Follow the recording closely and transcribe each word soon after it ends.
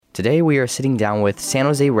Today we are sitting down with San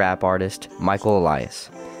Jose rap artist Micheal Elias.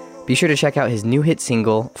 Be sure to check out his new hit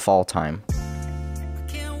single, Fall Time.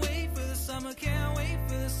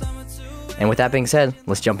 And with that being said,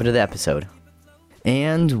 let's jump into the episode.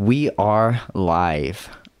 And we are live.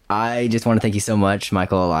 I just want to thank you so much,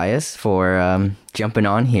 Micheal Elias, for jumping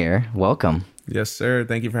on here. Welcome. Yes, sir.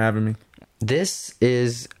 Thank you for having me. This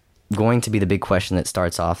is going to be the big question that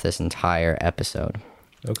starts off this entire episode.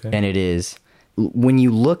 Okay. And it is, when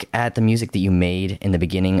you look at the music that you made in the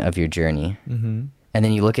beginning of your journey, and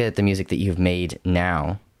then you look at the music that you've made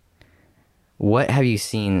now, what have you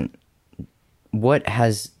seen? What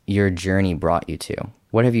has your journey brought you to?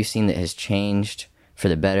 What have you seen that has changed for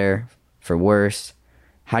the better, for worse?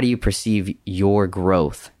 How do you perceive your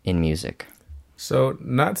growth in music? So,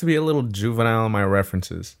 not to be a little juvenile in my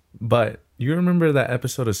references, but you remember that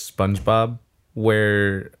episode of SpongeBob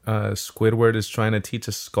where Squidward is trying to teach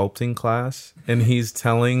a sculpting class, and he's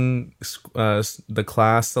telling the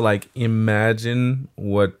class to like imagine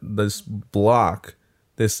what this block,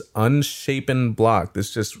 this unshapen block,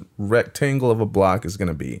 this just rectangle of a block is going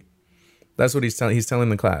to be. That's what he's telling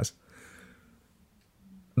the class.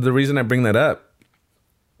 The reason I bring that up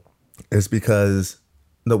is because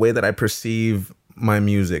the way that I perceive my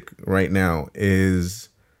music right now is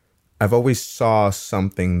I've always saw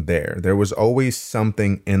something there. There was always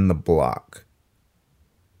something in the block.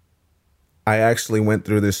 I actually went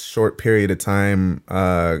through this short period of time,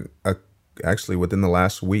 actually within the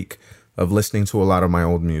last week, of listening to a lot of my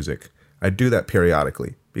old music. I do that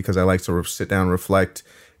periodically because I like to sit down, reflect,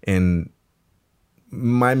 and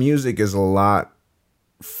my music is a lot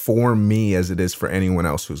for me as it is for anyone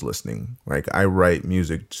else who's listening. Like, I write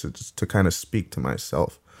music to kind of speak to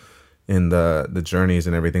myself in the journeys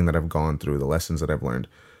and everything that I've gone through, the lessons that I've learned.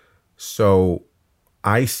 So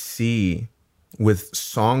I see with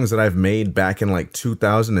songs that I've made back in like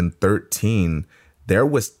 2013, there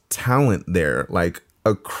was talent there, like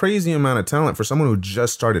a crazy amount of talent for someone who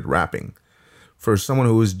just started rapping, for someone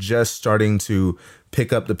who was just starting to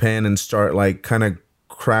pick up the pen and start like kind of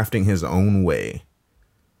crafting his own way.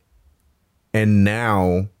 And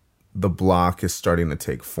now the block is starting to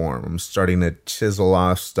take form. I'm starting to chisel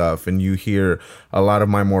off stuff, and you hear a lot of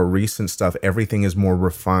my more recent stuff. Everything is more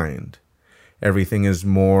refined. Everything is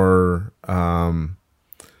more, I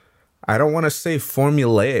don't want to say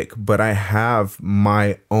formulaic, but I have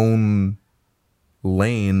my own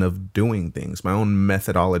lane of doing things, my own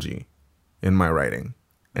methodology in my writing.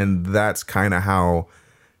 And that's kind of how,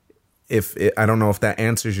 I don't know if that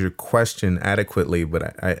answers your question adequately,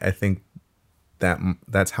 but I think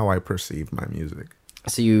that's how I perceive my music.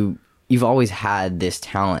 So you've always had this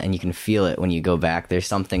talent, and you can feel it when you go back. There's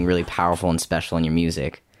something really powerful and special in your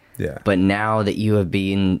music. Yeah. But now that you have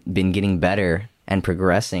been getting better and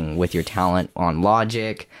progressing with your talent on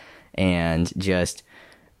Logic and just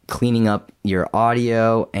cleaning up your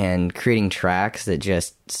audio and creating tracks that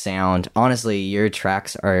just sound, honestly, your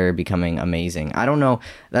tracks are becoming amazing. I don't know.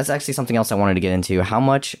 That's actually something else I wanted to get into. How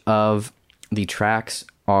much of the tracks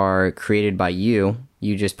are created by you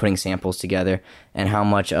just putting samples together, and how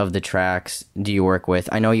much of the tracks do you work with?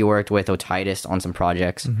 I know you worked with Otitis on some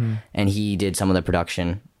projects, and he did some of the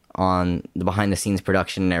production on the behind the scenes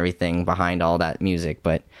production and everything behind all that music,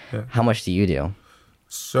 but how much do you do?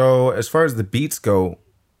 So as far as the beats go,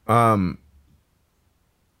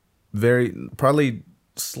 very probably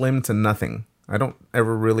slim to nothing. I don't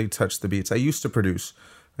ever really touch the beats. I used to produce.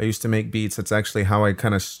 I used to make beats. That's actually how I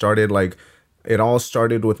kind of started. Like, it all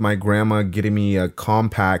started with my grandma getting me a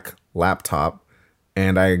compact laptop,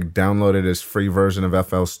 and I downloaded this free version of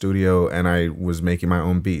FL Studio, and I was making my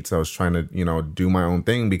own beats. I was trying to, do my own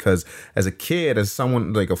thing, because as a kid, as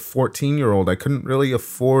someone like a 14-year-old, I couldn't really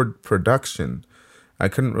afford production. I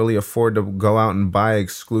couldn't really afford to go out and buy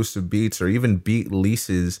exclusive beats or even beat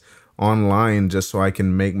leases online just so I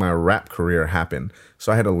can make my rap career happen.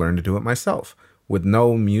 So I had to learn to do it myself. With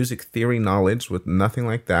no music theory knowledge, with nothing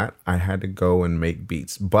like that, I had to go and make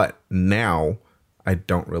beats. But now I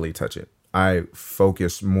don't really touch it. I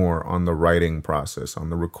focus more on the writing process, on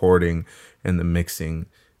the recording and the mixing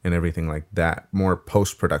and everything like that. More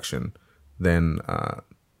post-production than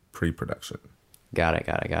pre-production. Got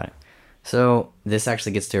it. So this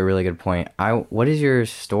actually gets to a really good point. What is your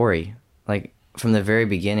story? Like, from the very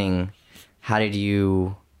beginning, how did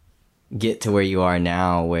you get to where you are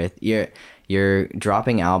now with you're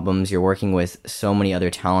dropping albums, you're working with so many other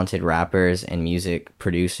talented rappers and music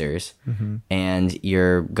producers, and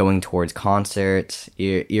you're going towards concerts.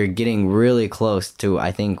 You're getting really close to,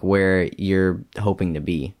 I think, where you're hoping to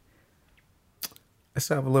be. I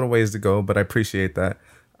still have a little ways to go, but I appreciate that.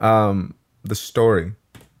 The story.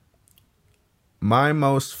 my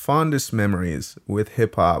most fondest memories with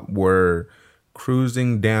hip hop were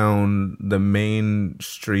cruising down the main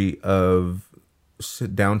street of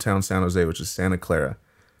downtown San Jose, which is Santa Clara,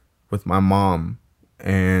 with my mom.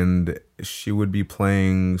 And she would be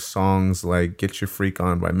playing songs like Get Your Freak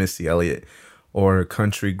On by Missy Elliott, or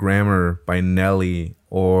Country Grammar by Nelly,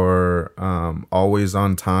 or Always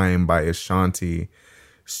on Time by Ashanti.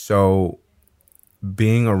 So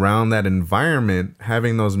being around that environment,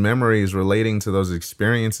 having those memories relating to those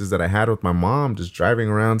experiences that I had with my mom, just driving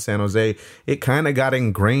around San Jose, it kind of got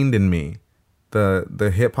ingrained in me,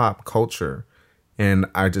 the hip hop culture. And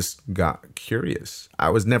I just got curious.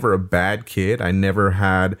 I was never a bad kid. I never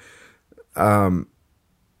had the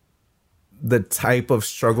type of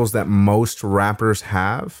struggles that most rappers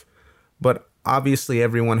have. But obviously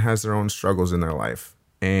everyone has their own struggles in their life.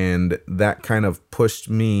 And that kind of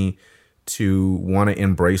pushed me to want to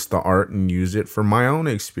embrace the art and use it for my own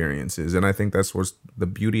experiences. And I think that's what's the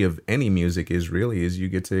beauty of any music is you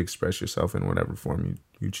get to express yourself in whatever form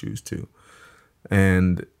you choose to.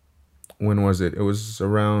 And when was it? It was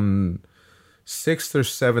around 6th or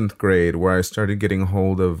 7th grade where I started getting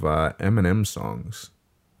hold of Eminem songs.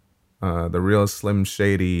 The Real Slim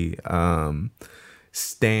Shady,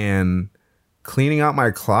 Stan. Cleaning Out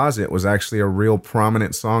My Closet was actually a real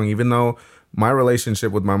prominent song, even though my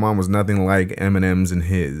relationship with my mom was nothing like Eminem's and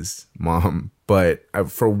his mom. But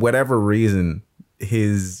for whatever reason,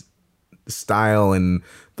 his style and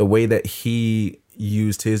the way that he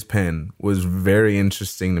used his pen was very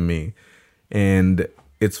interesting to me. And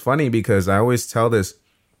it's funny because I always tell this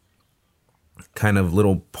kind of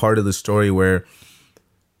little part of the story where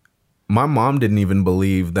my mom didn't even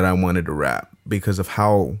believe that I wanted to rap because of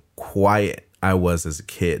how quiet I was as a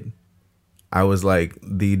kid. I was like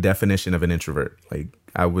the definition of an introvert. Like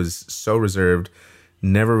I was so reserved,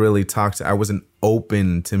 never really talked I wasn't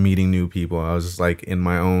open to meeting new people. I was just like in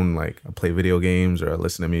my own, like I play video games or I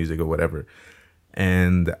listen to music or whatever.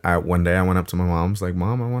 And one day I went up to my mom, I was like,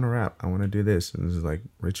 Mom, I want to rap. I want to do this. And it was like,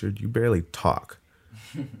 Richard, you barely talk.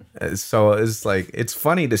 So it's like, it's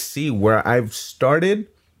funny to see where I've started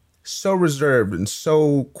so reserved and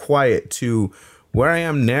so quiet to where I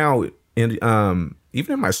am now in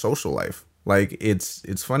even in my social life. Like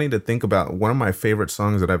it's funny to think about. One of my favorite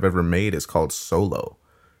songs that I've ever made is called Solo.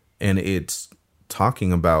 And it's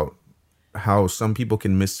talking about how some people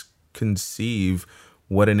can misconceive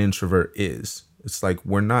what an introvert is. It's like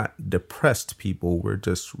we're not depressed people. We're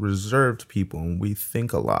just reserved people and we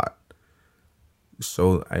think a lot.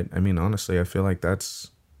 So, I mean, honestly, I feel like that's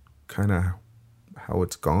kind of how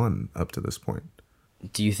it's gone up to this point.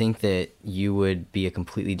 Do you think that you would be a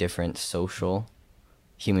completely different social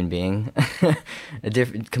human being,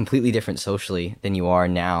 completely different socially than you are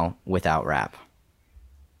now without rap?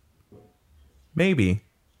 Maybe.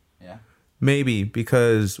 Yeah. Maybe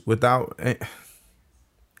because without...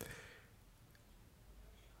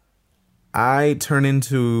 I turn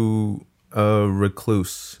into a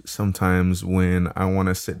recluse sometimes when I want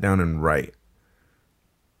to sit down and write.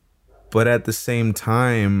 But at the same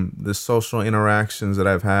time, the social interactions that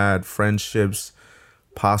I've had, friendships,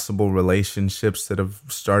 possible relationships that have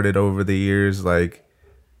started over the years, like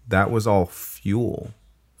that was all fuel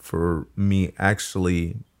for me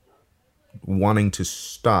actually wanting to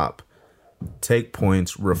stop, take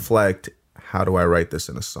points, reflect, how do I write this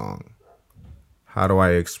in a song? How do I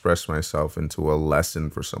express myself into a lesson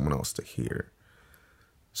for someone else to hear?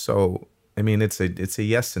 So, I mean, it's a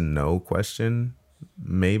yes and no question.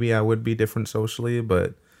 Maybe I would be different socially,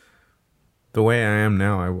 but the way I am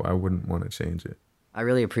now, I wouldn't want to change it. I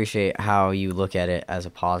really appreciate how you look at it as a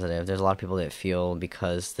positive. There's a lot of people that feel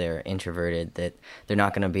because they're introverted that they're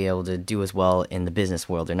not going to be able to do as well in the business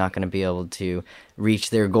world. They're not going to be able to reach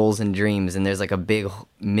their goals and dreams. And there's like a big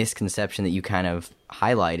misconception that you kind of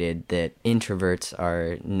highlighted that introverts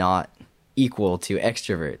are not equal to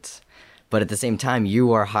extroverts. But at the same time,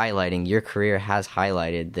 you are highlighting, your career has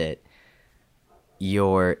highlighted that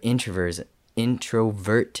your introvertism,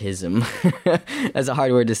 that's a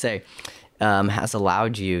hard word to say, has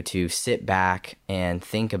allowed you to sit back and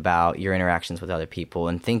think about your interactions with other people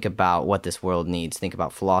and think about what this world needs, think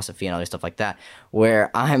about philosophy and other stuff like that, where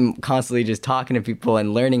I'm constantly just talking to people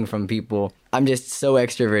and learning from people. I'm just so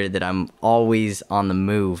extroverted that I'm always on the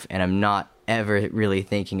move and I'm not ever really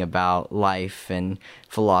thinking about life and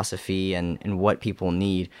philosophy and what people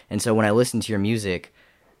need. And so when I listen to your music,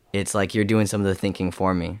 it's like you're doing some of the thinking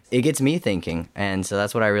for me. It gets me thinking. And so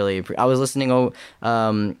that's what I really I was listening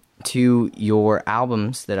to your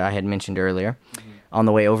albums that I had mentioned earlier on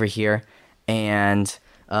the way over here. And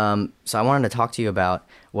so I wanted to talk to you about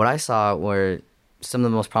what I saw were some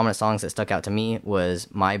of the most prominent songs that stuck out to me was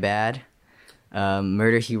My Bad,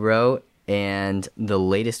 Murder He Wrote, and the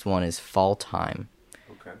latest one is Fall Time.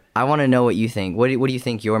 Okay. I want to know what you think. What do you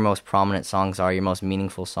think your most prominent songs are, your most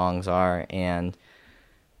meaningful songs are? And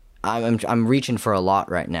I'm reaching for a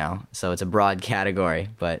lot right now, so it's a broad category,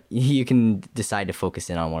 but you can decide to focus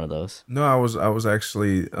in on one of those. No, I was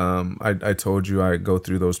actually I told you I go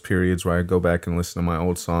through those periods where I go back and listen to my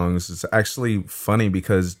old songs. It's actually funny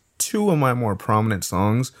because two of my more prominent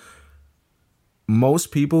songs,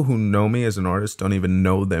 most people who know me as an artist don't even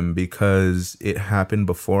know them because it happened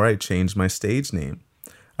before I changed my stage name.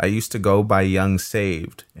 I used to go by Young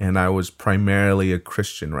Saved, and I was primarily a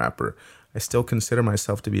Christian rapper. I still consider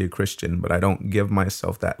myself to be a Christian, but I don't give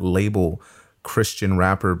myself that label Christian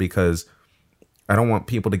rapper because I don't want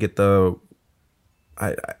people to get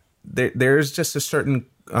there's just a certain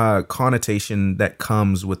connotation that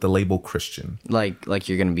comes with the label Christian. Like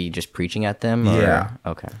you're gonna be just preaching at them? Or? Yeah.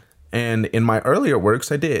 Okay. And in my earlier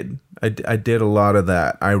works, I did a lot of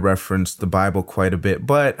that. I referenced the Bible quite a bit,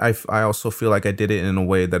 but I also feel like I did it in a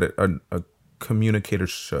way that a communicator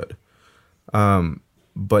should.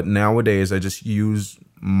 But nowadays, I just use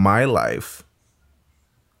my life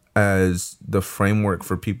as the framework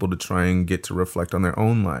for people to try and get to reflect on their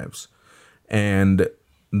own lives. And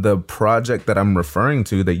the project that I'm referring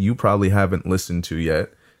to that you probably haven't listened to yet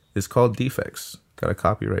is called Defects. Got a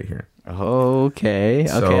copy right here. Okay.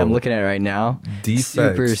 So, I'm looking at it right now.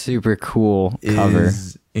 Defects super cool cover.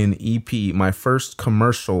 Is an EP, my first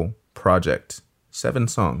commercial project, 7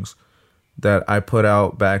 songs that I put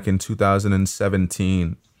out back in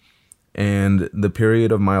 2017. And the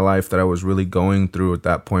period of my life that I was really going through at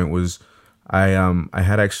that point was I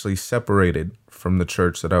had actually separated from the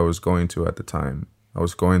church that I was going to at the time. I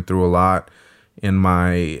was going through a lot in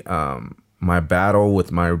my my battle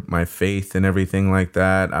with my faith and everything like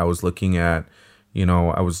that. I was looking at,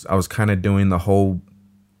 I was kind of doing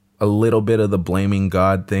a little bit of the blaming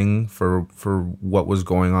God thing for what was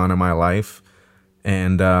going on in my life.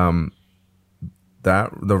 And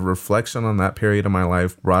that the reflection on that period of my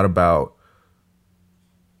life brought about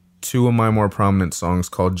 2 of my more prominent songs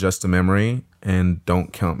called Just a Memory and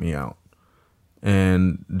Don't Count Me Out.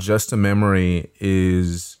 And Just a Memory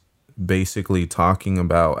is basically talking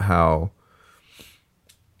about how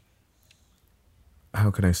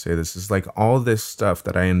can I say this? It's like all this stuff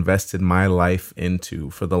that I invested my life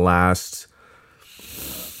into for the last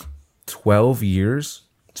 12 years.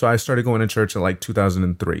 So I started going to church in like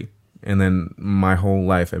 2003. And then my whole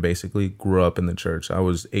life, I basically grew up in the church. I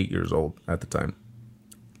was 8 years old at the time.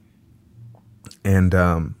 And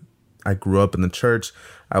I grew up in the church.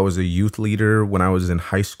 I was a youth leader when I was in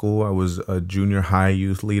high school. I was a junior high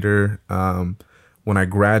youth leader. When I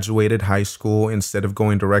graduated high school, instead of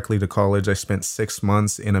going directly to college, I spent 6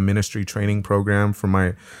 months in a ministry training program for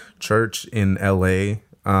my church in LA.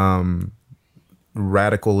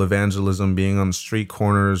 Radical evangelism, being on street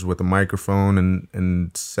corners with a microphone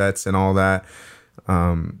and sets and all that,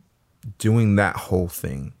 doing that whole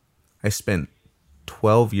thing. I spent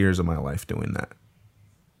 12 years of my life doing that.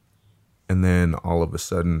 And then all of a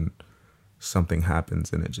sudden, something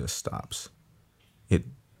happens and it just stops. It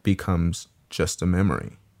becomes just a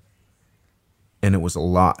memory. And it was a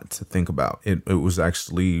lot to think about. It was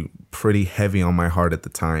actually pretty heavy on my heart at the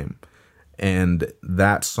time. And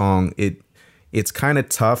that song, it's kind of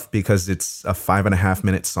tough because it's a 5.5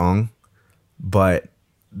 minute song, but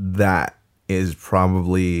that is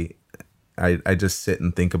probably, I just sit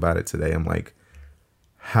and think about it today. I'm like,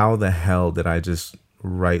 how the hell did I just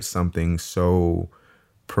write something so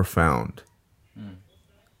profound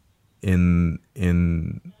in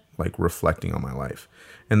like reflecting on my life?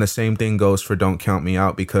 And the same thing goes for Don't Count Me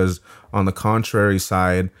Out, because on the contrary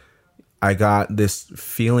side, I got this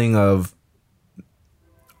feeling of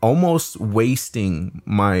almost wasting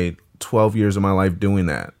my 12 years of my life doing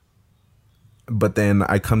that. But then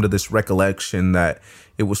I come to this recollection that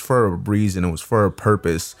it was for a reason, it was for a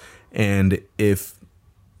purpose. And if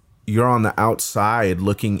you're on the outside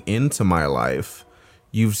looking into my life,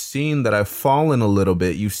 you've seen that I've fallen a little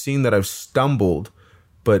bit, you've seen that I've stumbled,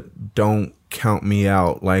 but don't count me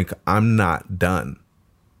out. Like, I'm not done.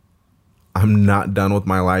 I'm not done with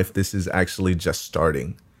my life. This is actually just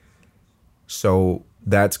starting. So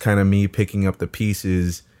that's kind of me picking up the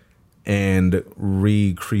pieces and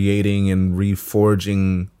recreating and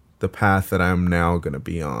reforging the path that I'm now going to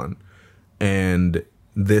be on. And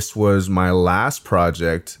this was my last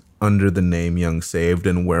project under the name Young Saved,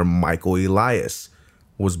 and where Micheal Elias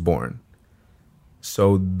was born.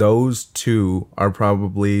 So those 2 are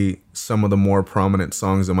probably some of the more prominent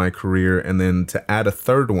songs in my career. And then to add a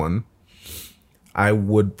third one, I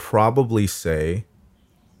would probably say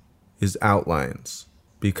is Outlines,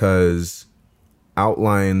 because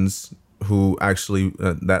outlines who actually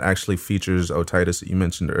that actually features Otitis that you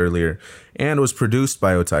mentioned earlier, and was produced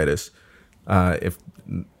by Otitis. If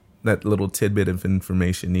that little tidbit of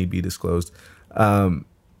information need be disclosed,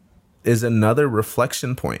 is another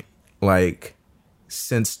reflection point. Like,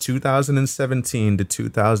 since 2017 to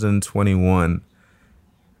 2021,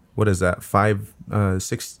 what is that? 4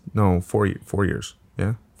 years.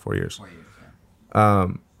 Yeah, 4 years. 4 years, yeah.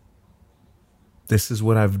 This is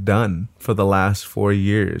what I've done for the last 4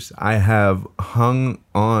 years. I have hung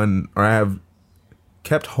on, or I have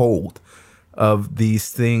kept hold of these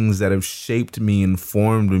things that have shaped me and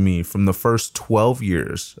formed me from the first 12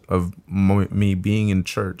 years of me being in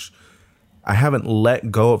church. I haven't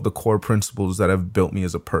let go of the core principles that have built me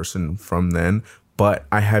as a person from then, but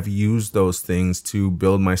I have used those things to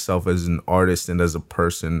build myself as an artist and as a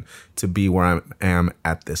person to be where I am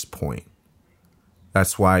at this point.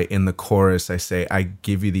 That's why in the chorus I say, I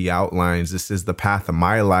give you the outlines. This is the path of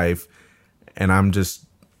my life. And I'm just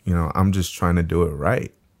trying to do it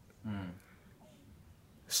right.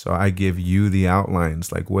 So I give you the outlines.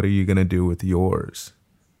 Like, what are you going to do with yours?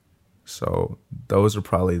 So those are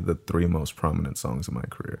probably the 3 most prominent songs in my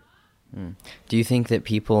career. Do you think that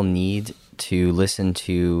people need to listen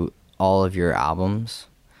to all of your albums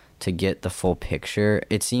to get the full picture?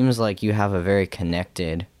 It seems like you have a very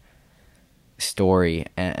connected story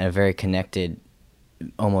and a very connected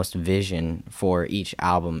almost vision for each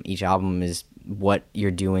album. Each album is what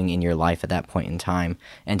you're doing in your life at that point in time.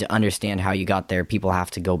 And to understand how you got there, people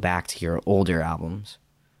have to go back to your older albums.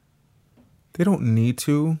 They don't need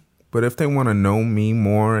to, but if they want to know me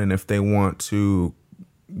more and if they want to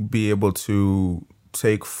be able to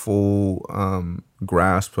take full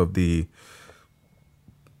grasp of the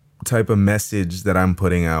type of message that I'm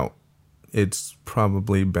putting out, it's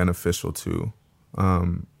probably beneficial to,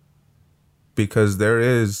 because there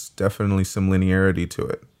is definitely some linearity to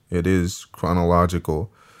it. It is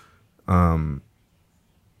chronological,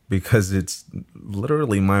 because it's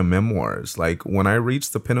literally my memoirs. Like, when I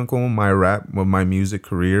reach the pinnacle of my music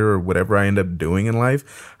career or whatever I end up doing in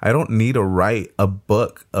life, I don't need to write a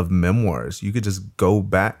book of memoirs. You could just go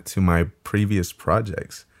back to my previous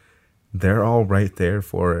projects. They're all right there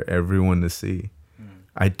for everyone to see.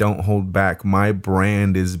 I don't hold back. My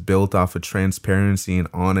brand is built off of transparency and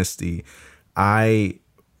honesty. I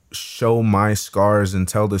show my scars and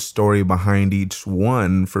tell the story behind each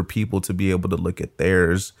one for people to be able to look at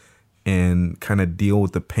theirs and kind of deal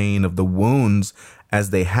with the pain of the wounds as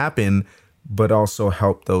they happen, but also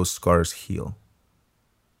help those scars heal.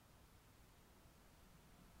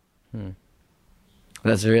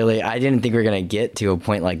 That's really, I didn't think we were going to get to a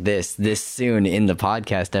point like this soon in the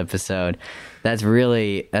podcast episode.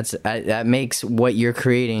 That makes what you're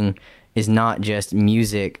creating is not just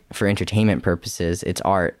music for entertainment purposes, it's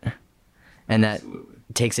art. And that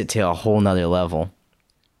takes it to a whole nother level.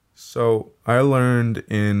 So I learned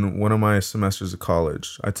in one of my semesters of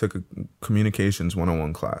college, I took a communications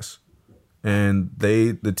 101 class, and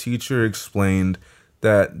the teacher explained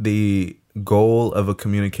that the goal of a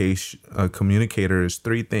communicator is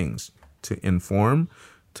 3 things: to inform,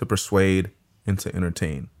 to persuade, and to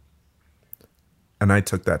entertain. And I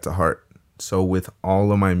took that to heart. So with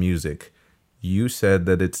all of my music, you said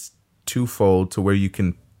that it's twofold, to where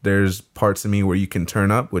there's parts of me where you can turn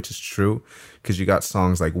up, which is true, because you got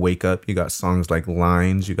songs like Wake Up, you got songs like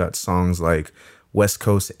Lines, you got songs like West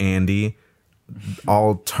Coast Andy,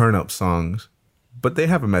 all turn up songs, but they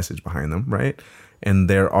have a message behind them, right? And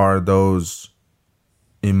there are those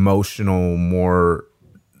emotional, more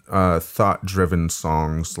thought-driven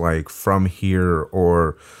songs like From Here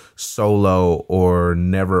or Solo or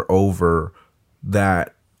Never Over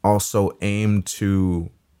that also aim to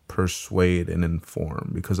persuade and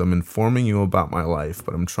inform, because I'm informing you about my life,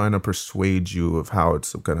 but I'm trying to persuade you of how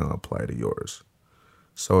it's going to apply to yours.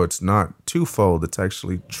 So it's not twofold, it's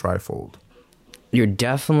actually trifold. You're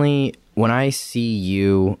definitely, when I see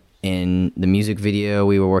you in the music video,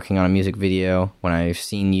 we were working on a music video, when I've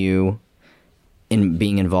seen you in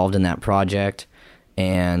being involved in that project,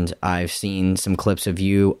 and I've seen some clips of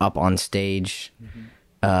you up on stage,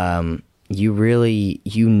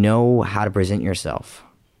 you know how to present yourself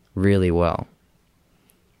really well.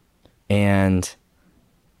 And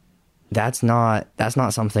that's not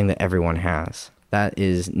something that everyone has. That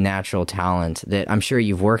is natural talent that I'm sure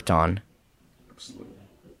you've worked on. Absolutely.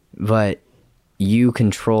 But you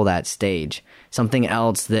control that stage. Something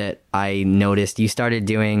else that I noticed, you started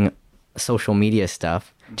doing social media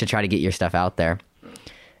stuff to try to get your stuff out there.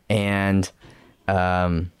 And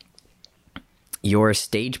your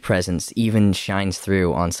stage presence even shines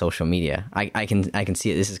through on social media. I can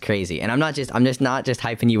see it. This is crazy. And I'm just not just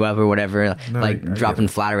hyping you up or whatever, No, like I dropping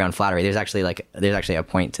get it. flattery on flattery. There's actually a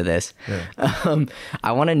point to this. Yeah.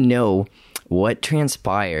 I want to know what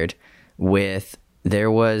transpired with,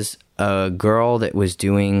 there was a girl that was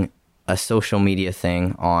doing a social media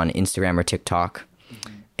thing on Instagram or TikTok,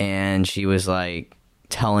 and she was like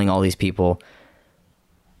telling all these people,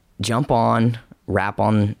 jump on, rap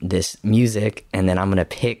on this music, and then I'm gonna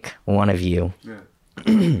pick one of you. Yeah.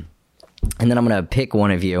 And then I'm gonna pick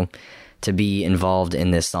one of you to be involved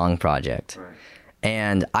in this song project. Right.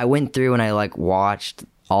 And I went through and I like watched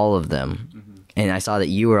all of them, and I saw that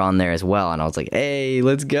you were on there as well, and I was like, hey,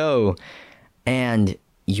 let's go. And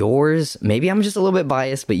yours, maybe I'm just a little bit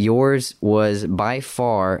biased, but yours was by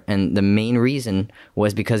far, and the main reason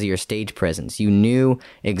was because of your stage presence. You knew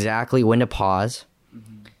exactly when to pause,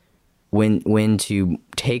 when to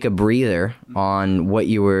take a breather on what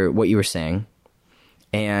you were saying,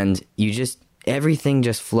 and you just, everything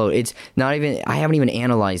just flowed. It's not even, I haven't even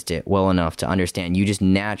analyzed it well enough to understand. You just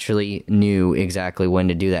naturally knew exactly when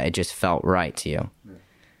to do that. It just felt right to you. Yeah.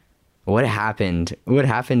 What happened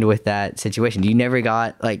with that situation? You never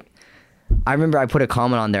got, like, I remember I put a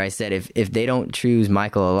comment on there. I said, if they don't choose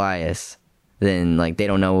Micheal Elias, then like they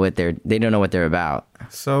don't know what they're about.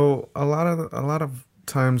 So a lot of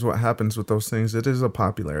times what happens with those things, it is a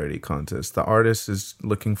popularity contest. The artist is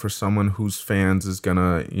looking for someone whose fans is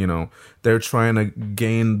gonna, they're trying to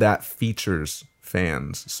gain that features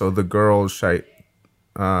fans. So the girl,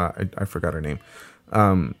 I forgot her name.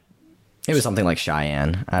 It was something like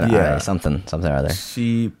Cheyenne. Something or other.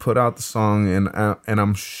 She put out the song, and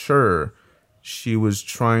I'm sure she was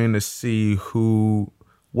trying to see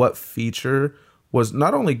what feature was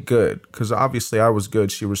not only good, because obviously I was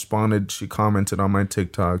good. She responded, she commented on my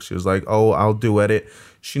TikTok. She was like, oh, I'll duet it.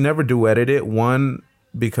 She never duetted it. One,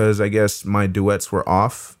 because I guess my duets were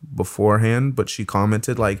off beforehand, but she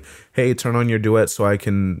commented like, hey, turn on your duet so I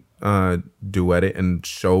can duet it and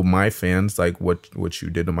show my fans like what you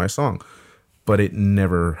did to my song. But it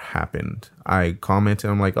never happened. I commented,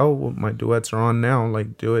 I'm like, oh, well, my duets are on now.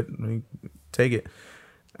 Like, do it, like, take it.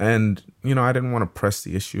 And, I didn't want to press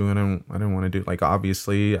the issue, and I didn't want to do, like,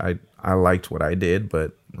 obviously I liked what I did,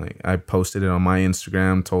 but like I posted it on my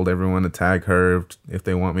Instagram, told everyone to tag her if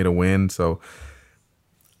they want me to win. So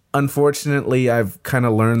unfortunately, I've kind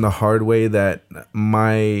of learned the hard way that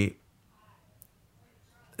and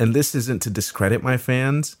this isn't to discredit my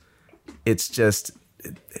fans, it's just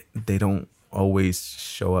they don't always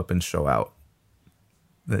show up and show out.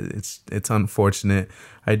 It's unfortunate.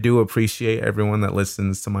 I do appreciate everyone that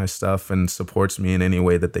listens to my stuff and supports me in any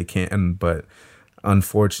way that they can, but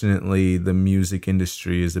unfortunately, the music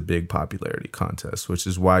industry is a big popularity contest, which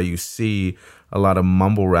is why you see a lot of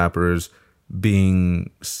mumble rappers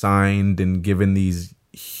being signed and given these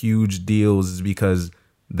huge deals, is because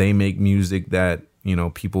they make music that,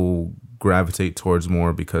 people gravitate towards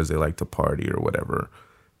more because they like to party or whatever.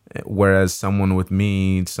 Whereas someone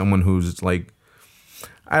who's like,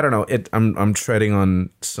 I don't know, I'm treading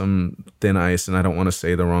on some thin ice, and I don't want to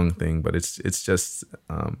say the wrong thing, but it's just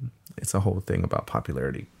it's a whole thing about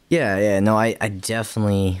popularity. Yeah, no, I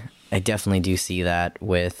definitely do see that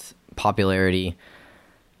with popularity.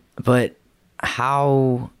 But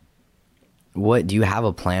what do you have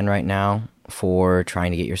a plan right now for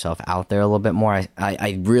trying to get yourself out there a little bit more?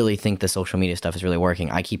 I really think the social media stuff is really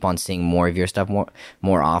working. I keep on seeing more of your stuff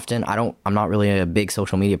more often. I'm not really a big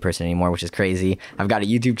social media person anymore, which is crazy. I've got a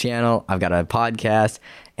YouTube channel, I've got a podcast,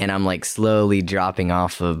 and I'm like slowly dropping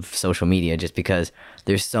off of social media just because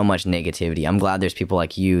there's so much negativity. I'm glad there's people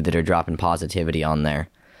like you that are dropping positivity on there.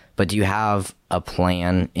 But do you have a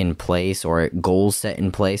plan in place or goals set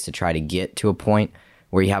in place to try to get to a point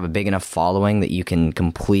where you have a big enough following that you can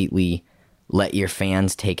completely let your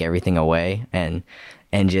fans take everything away and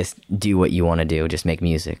just do what you want to do, just make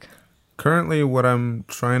music? Currently, what I'm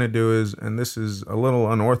trying to do is, and this is a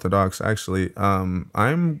little unorthodox actually,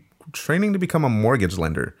 I'm training to become a mortgage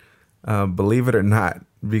lender, believe it or not,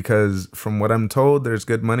 because from what I'm told, there's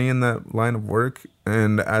good money in that line of work.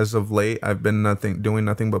 And as of late, I've been doing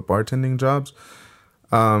nothing but bartending jobs.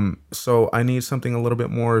 So I need something a little bit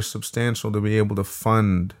more substantial to be able to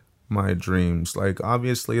fund my dreams. Like,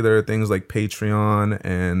 obviously there are things like Patreon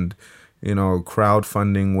and,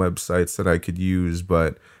 crowdfunding websites that I could use,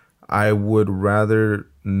 but I would rather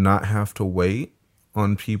not have to wait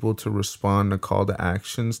on people to respond to call to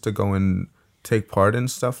actions to go and take part in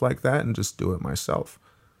stuff like that, and just do it myself.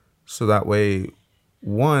 So that way,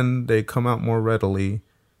 one, they come out more readily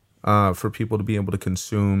for people to be able to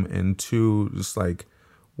consume, and two, just like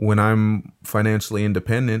when I'm financially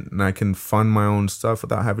independent and I can fund my own stuff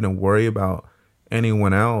without having to worry about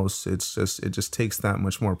anyone else, it just takes that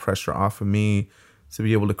much more pressure off of me to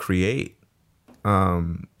be able to create.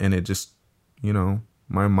 And it just,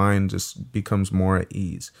 my mind just becomes more at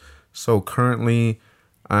ease. So currently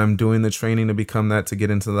I'm doing the training to become that, to get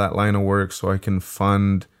into that line of work so I can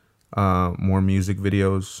fund more music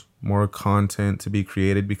videos, more content to be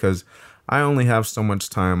created, because I only have so much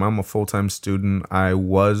time. I'm a full-time student. I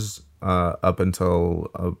was up until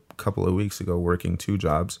a couple of weeks ago working 2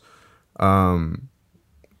 jobs.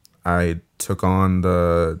 I took on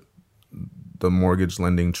the mortgage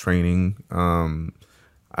lending training.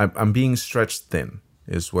 I'm being stretched thin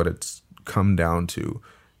is what it's come down to.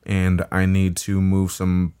 And I need to move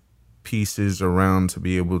some pieces around to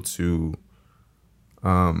be able to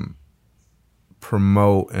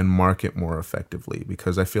promote and market more effectively,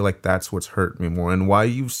 because I feel like that's what's hurt me more. And why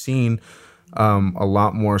you've seen a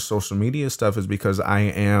lot more social media stuff is because I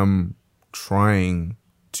am trying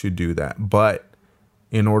to do that. But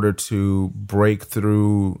in order to break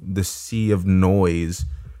through the sea of noise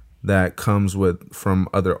that comes from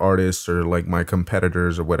other artists or like my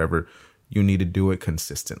competitors or whatever, you need to do it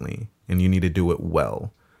consistently and you need to do it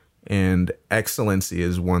well. And excellency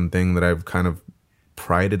is one thing that I've kind of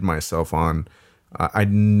prided myself on. I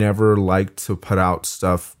never liked to put out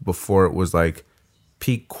stuff before it was like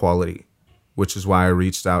peak quality, which is why I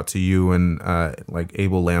reached out to you and like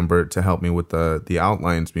Abel Lambert to help me with the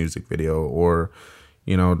Outlines music video, or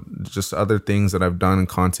just other things that I've done in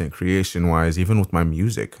content creation wise. Even with my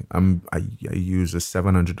music, I use a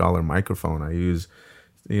 $700 microphone. I use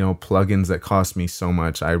plugins that cost me so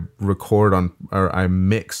much. I I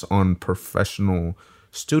mix on professional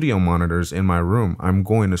studio monitors in my room. I'm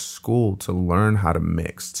going to school to learn how to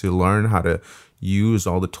mix, to learn how to use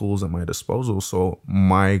all the tools at my disposal, so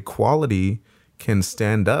my quality can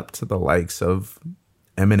stand up to the likes of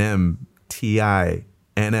Eminem, T.I.,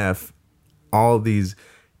 NF, all these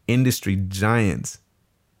industry giants.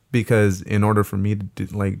 Because in order for me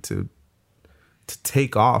to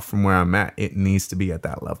take off from where I'm at, it needs to be at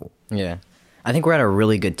that level. Yeah. I think we're at a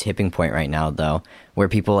really good tipping point right now, though, where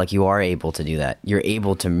people like you are able to do that. You're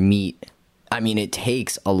able to meet. I mean, it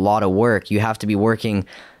takes a lot of work. You have to be working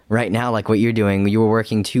right now like what you're doing. You were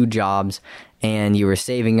working 2 jobs and you were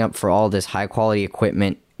saving up for all this high quality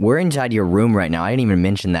equipment. We're inside your room right now. I didn't even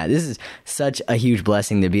mention that. This is such a huge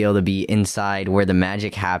blessing to be able to be inside where the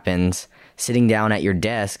magic happens, sitting down at your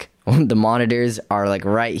desk. The monitors are like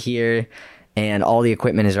right here, and all the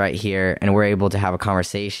equipment is right here, and we're able to have a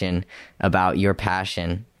conversation about your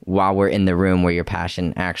passion while we're in the room where your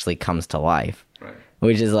passion actually comes to life, right.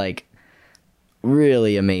 Which is like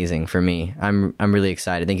really amazing for me. I'm really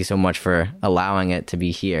excited. Thank you so much for allowing it to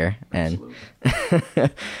be here, and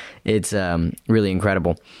it's really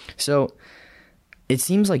incredible. So it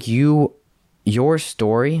seems like your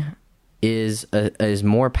story is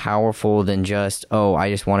more powerful than just, I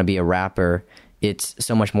just want to be a rapper. It's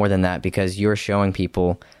so much more than that, because you're showing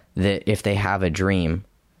people that if they have a dream,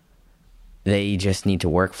 they just need to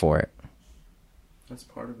work for it. That's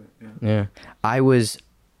part of it, yeah. Yeah.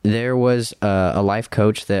 There was a life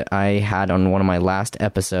coach that I had on one of my last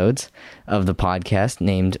episodes of the podcast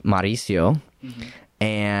named Mauricio,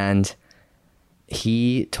 and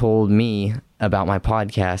he told me about my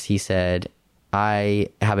podcast. He said, I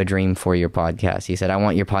have a dream for your podcast. He said, I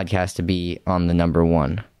want your podcast to be on the number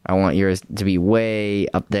 1. I want yours to be way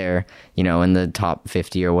up there, in the top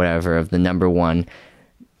 50 or whatever of the number 1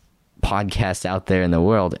 podcast out there in the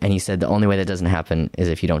world. And he said the only way that doesn't happen is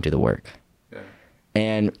if you don't do the work. Yeah.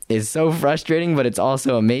 And it's so frustrating, but it's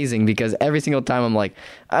also amazing, because every single time I'm like,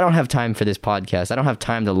 I don't have time for this podcast. I don't have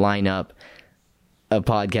time to line up a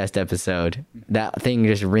podcast episode. That thing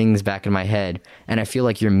just rings back in my head. And I feel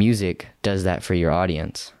like your music does that for your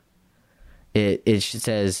audience. It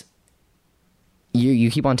says,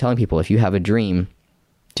 you keep on telling people, if you have a dream,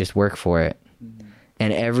 just work for it.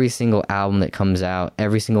 And every single album that comes out,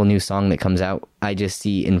 every single new song that comes out, I just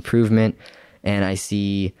see improvement, and I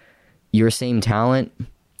see your same talent,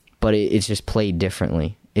 but it's just played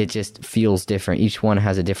differently. It just feels different. Each one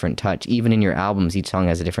has a different touch. Even in your albums, each song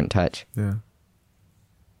has a different touch. Yeah.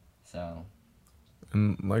 So.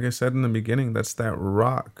 And like I said in the beginning, that's that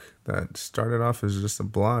rock that started off as just a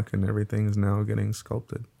block, and everything's now getting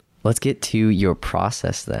sculpted. Let's get to your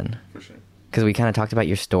process then. For sure. Because we kind of talked about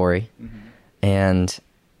your story. And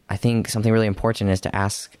I think something really important is to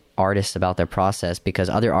ask artists about their process, because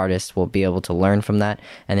other artists will be able to learn from that.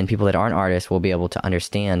 And then people that aren't artists will be able to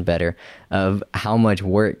understand better of how much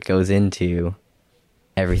work goes into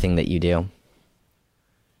everything that you do.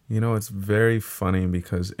 It's very funny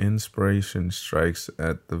because inspiration strikes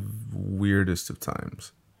at the weirdest of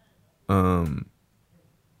times. A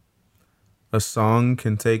song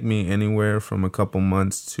can take me anywhere from a couple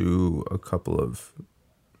months to a couple of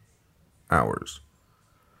hours.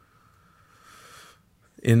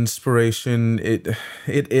 Inspiration,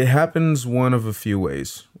 it happens one of a few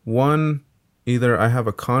ways. One, either I have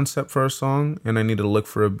a concept for a song and I need to look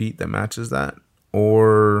for a beat that matches that,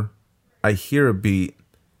 or I hear a beat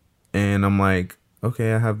and I'm like,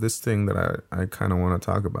 okay, I have this thing that I kind of want to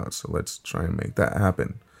talk about, so let's try and make that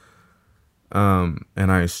happen.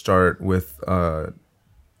 And I start with a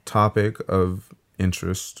topic of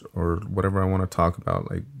interest or whatever I want to talk about,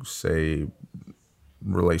 like, say,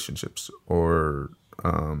 relationships or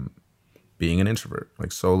being an introvert,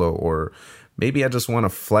 like solo, or maybe I just want to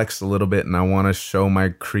flex a little bit and I want to show my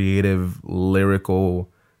creative, lyrical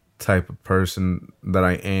type of person that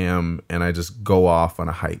I am, and I just go off on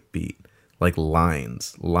a hype beat, like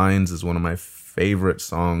Lines. Lines is one of my favorite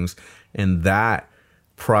songs, and that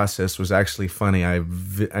process was actually funny.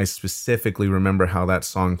 I specifically remember how that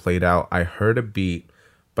song played out. I heard a beat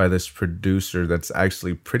by this producer that's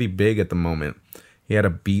actually pretty big at the moment. He had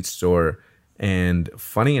a beat store, and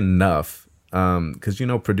funny enough, because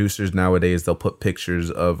producers nowadays, they'll put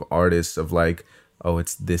pictures of artists of like, oh,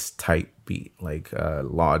 it's this type beat, like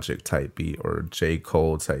Logic type beat or J.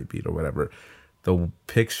 Cole type beat or whatever. The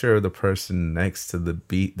picture of the person next to the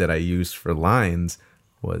beat that I used for Lines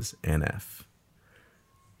was NF,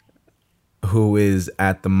 who is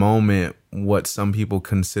at the moment what some people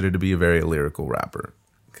consider to be a very lyrical rapper.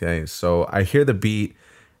 Okay, so I hear the beat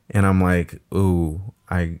and I'm like, ooh,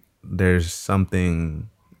 there's something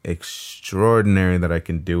extraordinary that I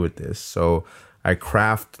can do with this. So I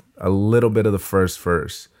craft a little bit of the first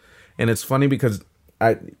verse. And it's funny because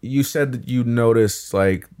you said that you noticed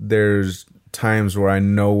like there's times where I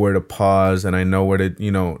know where to pause and I know where to,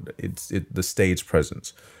 it's the stage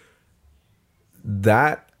presence.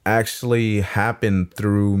 That actually happened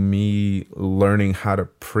through me learning how to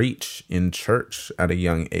preach in church at a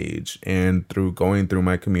young age, and through going through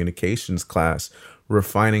my communications class,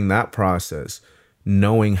 refining that process,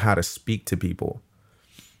 knowing how to speak to people.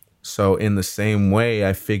 So in the same way,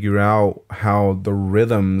 I figure out how the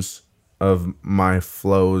rhythms of my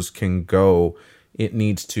flows can go. It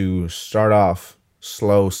needs to start off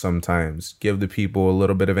slow sometimes, give the people a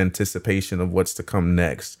little bit of anticipation of what's to come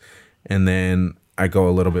next. And then I go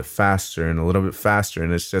a little bit faster and a little bit faster.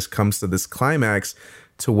 And it just comes to this climax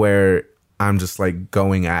to where I'm just like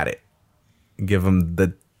going at it. Give them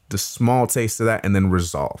the small taste of that and then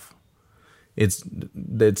resolve. It's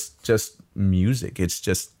just music.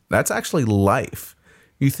 That's actually life.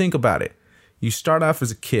 You think about it. You start off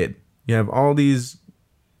as a kid. You have all these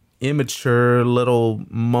immature little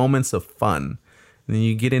moments of fun. And then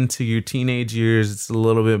you get into your teenage years, it's a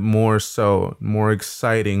little bit more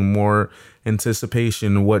exciting, more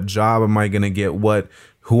anticipation. What job am I going to get?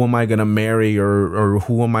 Who am I going to marry, or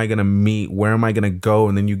who am I going to meet? Where am I going to go?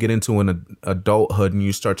 And then you get into an adulthood and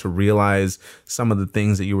you start to realize some of the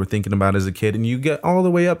things that you were thinking about as a kid. And you get all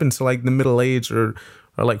the way up into like the middle age or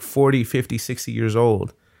like 40, 50, 60 years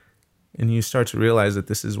old. And you start to realize that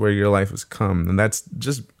this is where your life has come. And that's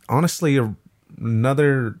just honestly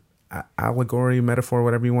another allegory, metaphor,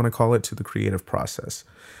 whatever you want to call it, to the creative process.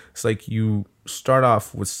 It's like you start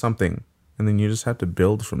off with something and then you just have to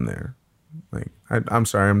build from there. Like, I'm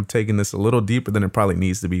sorry, I'm taking this a little deeper than it probably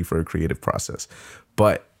needs to be for a creative process.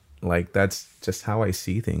 But like, that's just how I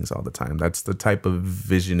see things all the time. That's the type of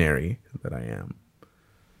visionary that I am.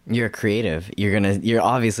 You're creative. You're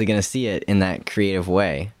obviously gonna see it in that creative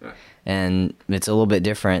way. Yeah. And it's a little bit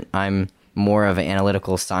different. I'm more of an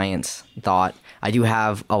analytical science thought. I do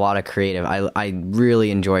have a lot of creative. I really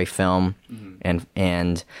enjoy film, mm-hmm.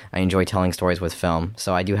 and I enjoy telling stories with film.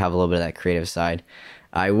 So I do have a little bit of that creative side.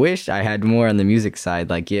 I wish I had more on the music side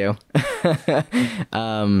like you.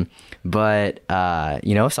 But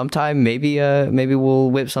sometime maybe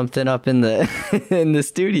we'll whip something up in the in the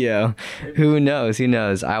studio. Who knows?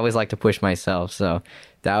 I always like to push myself, so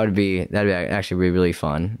that'd be actually really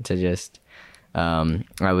fun to just.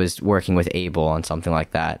 I was working with Abel on something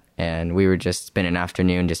like that, and we were just spending an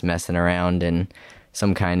afternoon just messing around in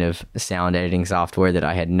some kind of sound editing software that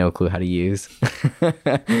I had no clue how to use.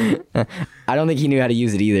 I don't think he knew how to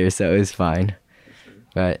use it either, so it was fine.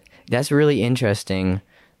 But that's really interesting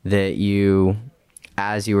that you,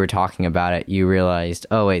 as you were talking about it, you realized,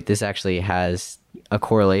 oh wait, this actually has a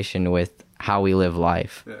correlation with how we live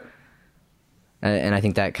life. Yeah. And I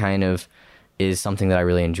think that kind of is something that I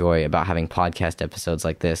really enjoy about having podcast episodes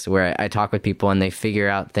like this, where I talk with people and they figure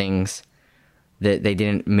out things that they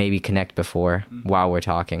didn't maybe connect before while we're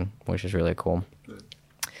talking, which is really cool.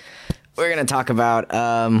 We're going to talk about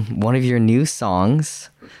one of your new songs,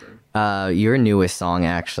 your newest song,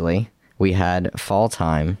 actually. We had Fall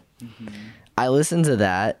Time. I listened to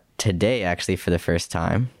that today, actually, for the first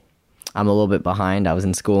time. I'm a little bit behind. I was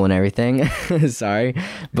in school and everything. Sorry.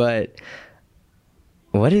 But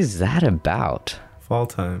what is that about? Fall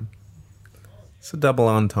Time. It's a double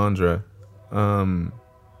entendre.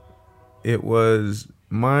 It was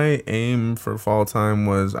my aim for Fall Time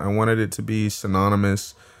was I wanted it to be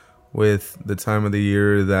synonymous with the time of the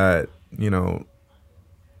year that, you know,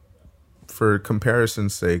 for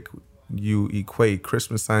comparison's sake, you equate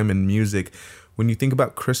Christmas time and music. When you think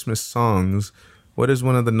about Christmas songs, what is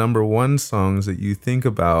one of the number one songs that you think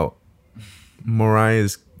about? Mariah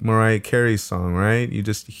Carey's song, right? You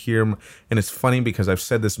just hear, and it's funny because I've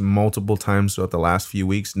said this multiple times throughout the last few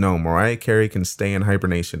weeks. No, Mariah Carey can stay in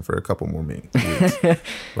hibernation for a couple more weeks.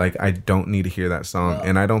 Like, I don't need to hear that song,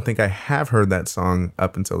 and I don't think I have heard that song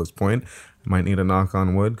up until this point. I might need to knock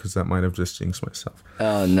on wood because that might have just jinxed myself.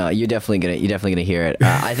 Oh no, you're definitely gonna hear it.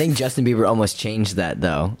 I think Justin Bieber almost changed that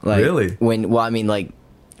though. Like, really?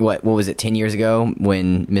 What was it, 10 years ago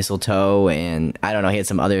when Mistletoe and I don't know, he had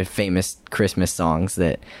some other famous Christmas songs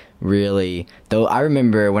that really, though I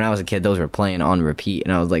remember when I was a kid, those were playing on repeat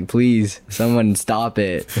and I was like, please, someone stop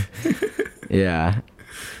it. Yeah.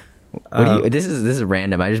 This is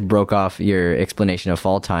random. I just broke off your explanation of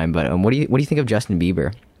Fall Time, but what do you think of Justin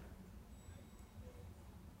Bieber?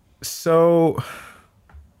 So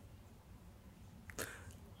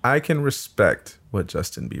I can respect what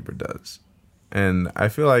Justin Bieber does. And I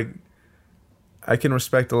feel like I can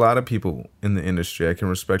respect a lot of people in the industry. I can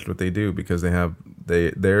respect what they do because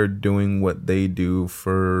they're doing what they do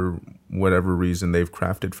for whatever reason they've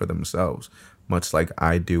crafted for themselves. Much like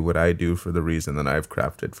I do what I do for the reason that I've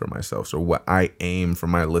crafted for myself. So what I aim for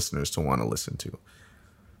my listeners to want to listen to.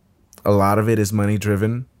 A lot of it is money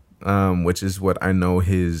driven, which is what I know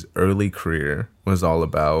his early career was all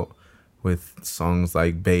about, with songs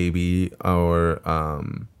like Baby or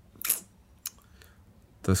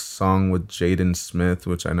the song with Jaden Smith,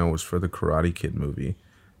 which I know was for the Karate Kid movie.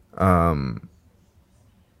 I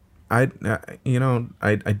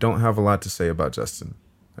don't have a lot to say about Justin.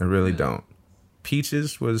 I really don't.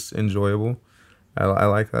 Peaches was enjoyable. I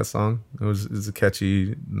like that song. It's a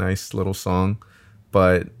catchy, nice little song.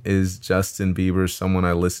 But is Justin Bieber someone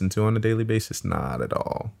I listen to on a daily basis? Not at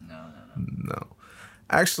all. No.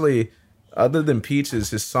 Actually, other than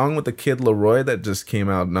Peaches, his song with the Kid Leroy that just came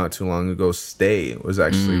out not too long ago, Stay, was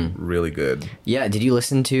actually really good. Yeah, did you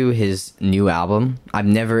listen to his new album? I've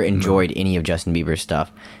never enjoyed any of Justin Bieber's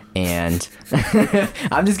stuff. And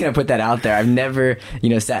I'm just going to put that out there. I've never,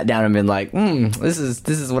 sat down and been like, this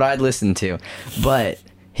is what I'd listen to. But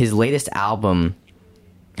his latest album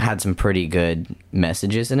had some pretty good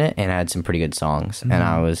messages in it and had some pretty good songs. And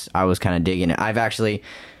I was kind of digging it.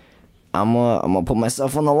 I'm gonna put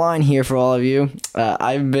myself on the line here for all of you.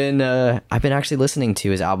 I've been actually listening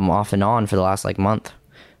to his album off and on for the last month.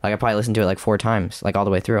 I probably listened to it 4 times, all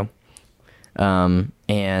the way through.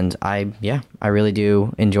 And I really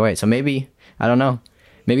do enjoy it. So maybe, I don't know,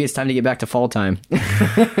 maybe it's time to get back to Fall Time.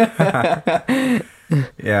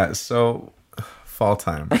 Yeah. So Fall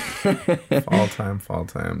Time. Fall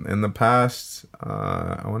Time. In the past,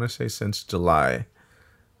 I want to say since July.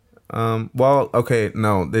 It's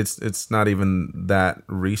not even that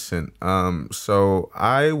recent. So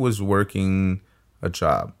I was working a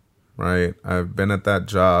job, right? I've been at that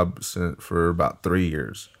job for about 3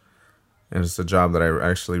 years. And it's a job that I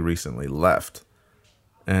actually recently left.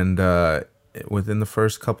 And within the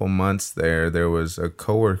first couple months there was a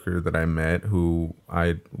coworker that I met who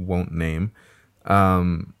I won't name,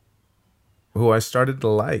 who I started to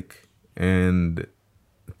like. And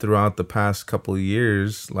throughout the past couple of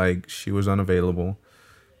years, she was unavailable.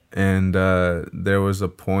 And there was a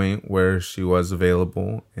point where she was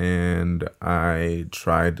available, and I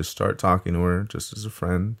tried to start talking to her just as a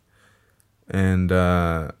friend. And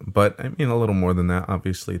but I mean a little more than that,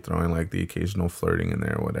 obviously throwing the occasional flirting in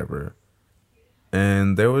there or whatever.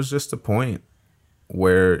 And there was just a point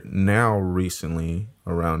where now recently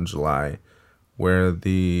around July where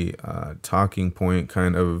the talking point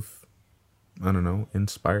kind of, I don't know,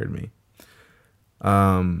 inspired me.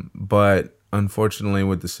 But unfortunately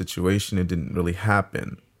with the situation, it didn't really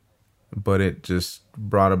happen. But it just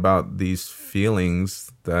brought about these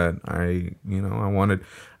feelings that I wanted.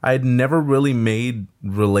 I'd never really made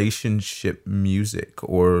relationship music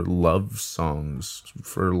or love songs,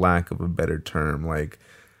 for lack of a better term.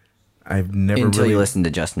 I've never until really you listened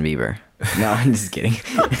to Justin Bieber. No, I'm just kidding.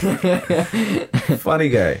 Funny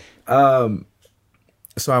guy.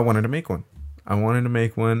 So I wanted to make one.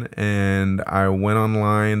 And I went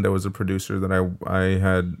online. There was a producer that I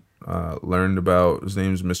had learned about. His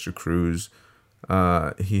name's Mr. Cruz.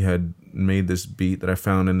 He had made this beat that I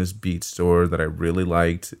found in this beat store that I really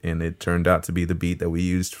liked, and it turned out to be the beat that we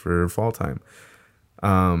used for Fall Time.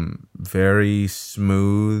 Very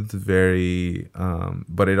smooth,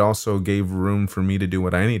 but it also gave room for me to do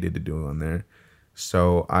what I needed to do on there.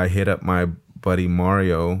 So I hit up my buddy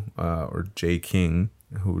Mario, or J King,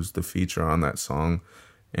 who's the feature on that song,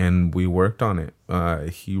 and we worked on it.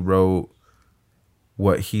 He wrote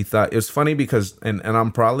what he thought. It was funny because, and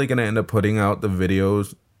I'm probably going to end up putting out the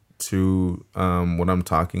videos to what I'm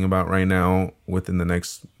talking about right now within the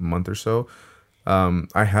next month or so.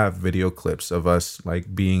 I have video clips of us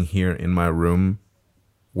like being here in my room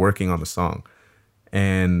working on the song.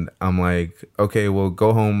 And I'm like, okay, we'll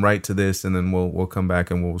go home, write to this, and then we'll come back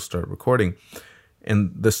and we'll start recording.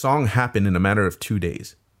 And the song happened in a matter of 2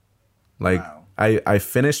 days. Like, wow. I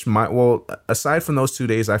finished aside from those 2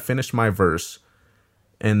 days, I finished my verse,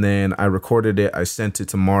 and then I recorded it. I sent it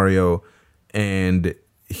to Mario, and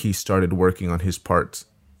he started working on his parts.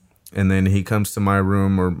 And then he comes to my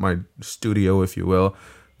room, or my studio, if you will,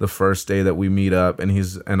 the first day that we meet up, and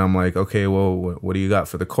I'm like, okay, well, what do you got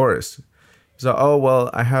for the chorus? He's like, oh,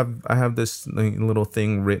 well, I have this little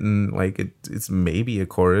thing written, like it's maybe a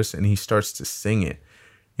chorus, and he starts to sing it,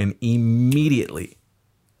 and immediately,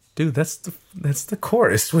 dude, that's the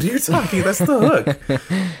chorus. What are you talking? That's the hook,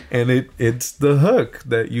 and it's the hook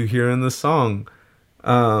that you hear in the song.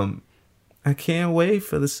 I can't wait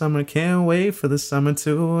for the summer. Can't wait for the summer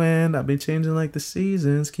to end. I'll be changing like the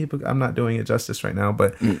seasons. I'm not doing it justice right now,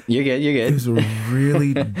 but you're good. It was a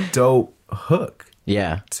really dope hook.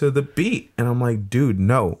 Yeah. To the beat. And I'm like, dude,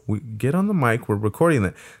 no, we get on the mic. We're recording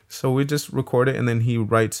that. So we just record it, and then he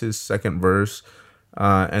writes his second verse.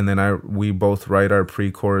 And then we both write our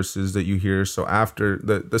pre-choruses that you hear. So after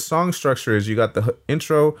the song structure is, you got the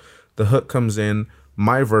intro, the hook comes in,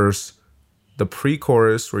 my verse, the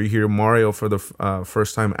pre-chorus where you hear Mario for the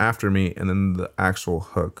first time after me, and then the actual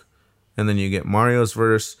hook. And then you get Mario's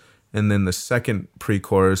verse, and then the second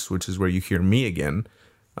pre-chorus, which is where you hear me again,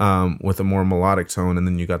 with a more melodic tone, and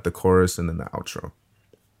then you got the chorus and then the outro.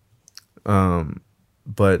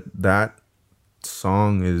 But that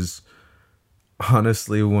song is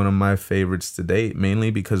honestly one of my favorites to date,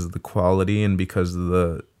 mainly because of the quality and because of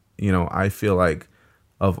the, I feel like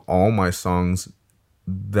of all my songs,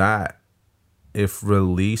 that if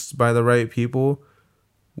released by the right people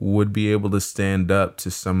would be able to stand up to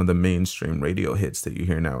some of the mainstream radio hits that you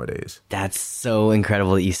hear nowadays. That's so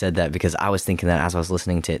incredible that you said that, because I was thinking that as I was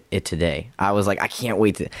listening to it today. I was like, I can't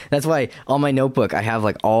wait to... That's why on my notebook, I have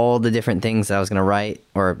like all the different things that I was going to write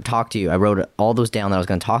or talk to you. I wrote all those down that I was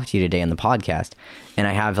going to talk to you today on the podcast. And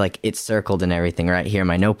I have like it circled and everything right here in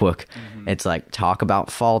my notebook. Mm-hmm. It's like, talk about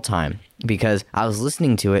Fall Time. Because I was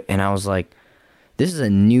listening to it and I was like, this is a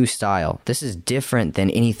new style. This is different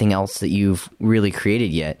than anything else that you've really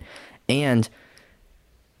created yet. And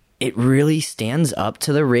it really stands up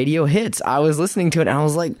to the radio hits. I was listening to it and I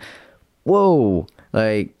was like, whoa,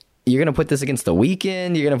 like, you're going to put this against The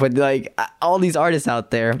Weeknd? You're going to put like all these artists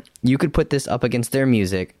out there. You could put this up against their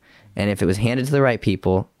music. And if it was handed to the right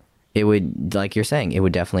people, it would, like you're saying, it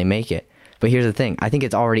would definitely make it. But here's the thing. I think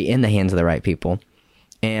it's already in the hands of the right people.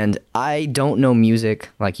 And I don't know music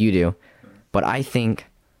like you do. But I think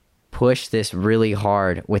push this really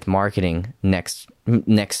hard with marketing next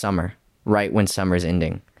summer, right when summer's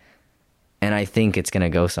ending. And I think it's going to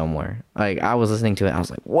go somewhere. Like, I was listening to it, I was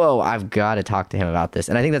like, whoa, I've got to talk to him about this.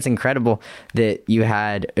 And I think that's incredible that you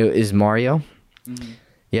had, is Mario? Mm-hmm.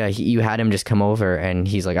 Yeah, you had him just come over and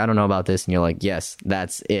he's like, I don't know about this. And you're like, yes,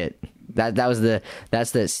 that's it.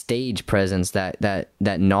 That's the stage presence, that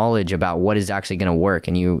knowledge about what is actually going to work,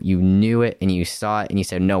 and you knew it and you saw it and you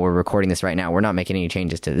said, no, we're recording this right now. We're not making any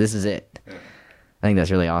changes to it. This is it. Yeah. I think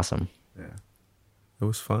that's really awesome. Yeah, it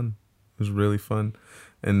was fun. It was really fun.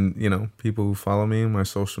 And people who follow me on my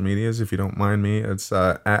social medias, if you don't mind me, it's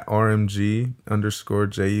at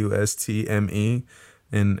RMG_JUSTME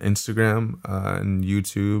in Instagram and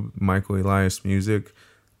YouTube, Micheal Elias Music.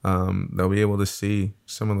 They'll be able to see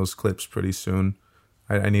some of those clips pretty soon.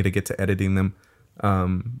 I need to get to editing them.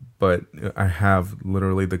 But I have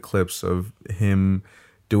literally the clips of him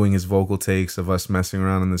doing his vocal takes, of us messing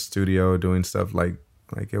around in the studio, doing stuff like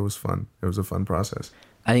it was fun. It was a fun process.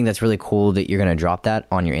 I think that's really cool that you're going to drop that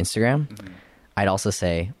on your Instagram. Mm-hmm. I'd also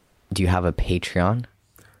say, do you have a Patreon?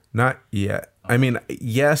 Not yet. I mean,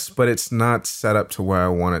 yes, but it's not set up to where I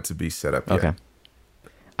want it to be set up yet. Okay.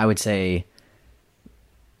 I would say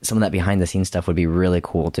some of that behind the scenes stuff would be really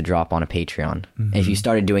cool to drop on a Patreon. If you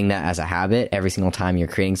started doing that as a habit, every single time you're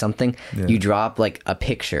creating something, you drop like a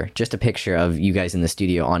picture, just a picture of you guys in the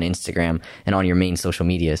studio on Instagram and on your main social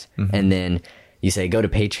medias. And then you say, go to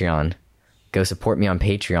Patreon, go support me on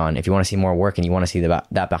Patreon if you want to see more work and you want to see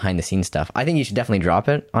that behind the scenes stuff. I think you should definitely drop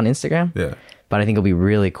it on Instagram. Yeah. But I think it'll be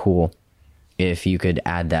really cool if you could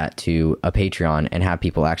add that to a Patreon and have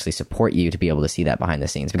people actually support you to be able to see that behind the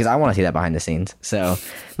scenes, because I want to see that behind the scenes. So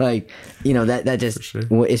like, you know, that just,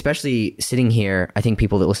 especially sitting here, I think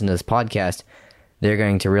people that listen to this podcast, they're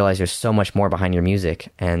going to realize there's so much more behind your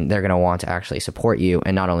music, and they're going to want to actually support you,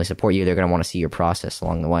 and not only support you, they're going to want to see your process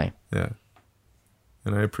along the way. Yeah.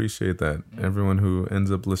 And I appreciate that. Everyone who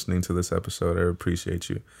ends up listening to this episode, I appreciate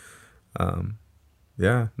you.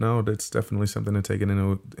 Yeah, no, that's definitely something to take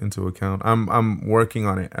into account. I'm working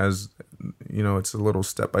on it, as you know, it's a little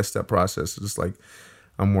step-by-step process. It's just like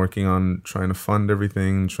I'm working on trying to fund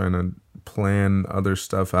everything, trying to plan other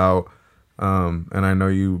stuff out. And I know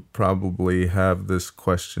you probably have this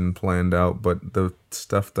question planned out, but the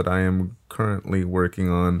stuff that I am currently working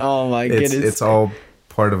on, oh my goodness, it's all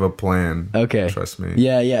part of a plan. Okay. Trust me.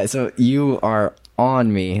 Yeah. So you are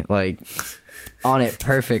on me, like on it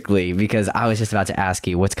perfectly, because I was just about to ask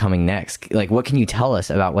you what's coming next. Like, what can you tell us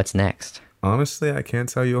about what's next? Honestly, I can't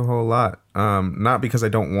tell you a whole lot. Not because I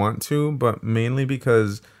don't want to, but mainly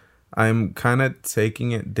because I'm kind of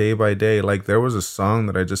taking it day by day. Like, there was a song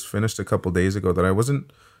that I just finished a couple days ago that I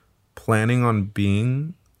wasn't planning on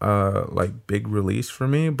being like big release for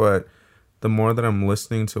me, but the more that I'm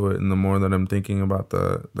listening to it and the more that I'm thinking about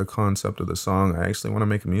the concept of the song, I actually want to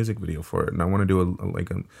make a music video for it. And I want to do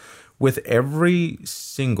with every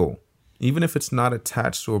single, even if it's not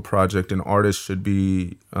attached to a project, an artist should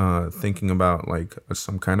be thinking about like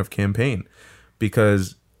some kind of campaign,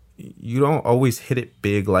 because you don't always hit it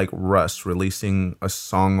big like Russ, releasing a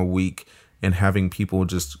song a week and having people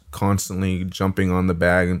just constantly jumping on the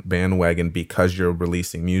bandwagon because you're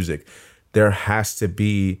releasing music. There has to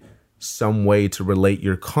be some way to relate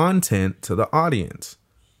your content to the audience.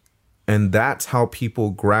 And that's how people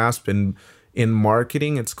grasp. And in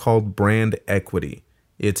marketing, it's called brand equity.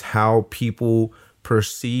 It's how people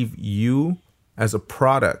perceive you as a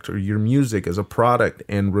product, or your music as a product,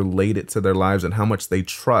 and relate it to their lives and how much they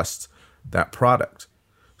trust that product.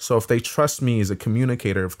 So if they trust me as a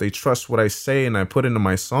communicator, if they trust what I say and I put into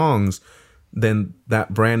my songs, then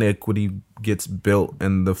that brand equity gets built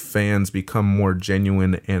and the fans become more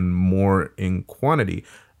genuine and more in quantity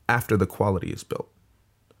after the quality is built.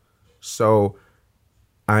 So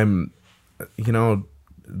I'm, you know,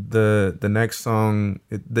 the next song,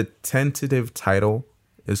 the tentative title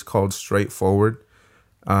is called Straightforward.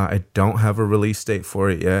 I don't have a release date for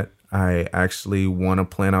it yet. I actually want to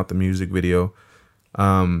plan out the music video.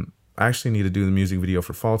 I actually need to do the music video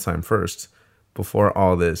for Fall Time first before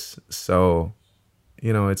all this. So,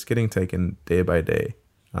 you know, it's getting taken day by day.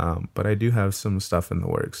 But I do have some stuff in the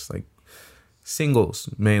works, like singles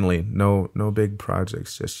mainly. No big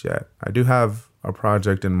projects just yet. I do have a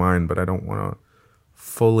project in mind, but I don't want to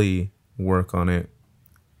fully work on it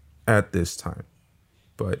at this time.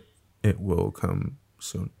 But it will come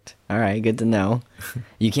soon. All right, good to know.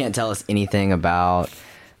 You can't tell us anything about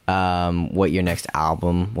what your next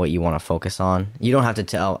album, what you want to focus on. You don't have to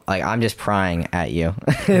tell, like, I'm just prying at you.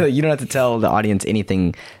 You don't have to tell the audience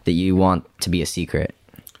anything that you want to be a secret.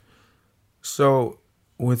 So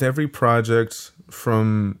with every project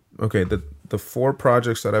the 4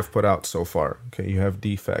 projects that I've put out so far, you have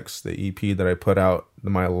Defects, the EP that I put out,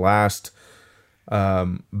 my last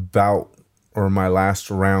bout, or my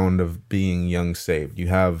last round of being Young Saved. You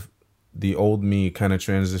have the old me kind of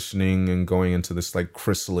transitioning and going into this like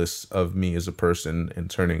chrysalis of me as a person and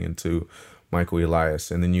turning into Micheal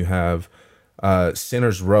Elias. And then you have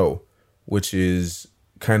Sinner's Row, which is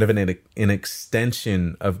kind of an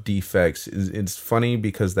extension of Defects. It's funny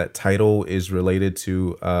because that title is related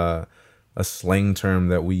to a slang term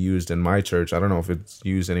that we used in my church. I don't know if it's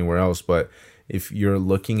used anywhere else, but if you're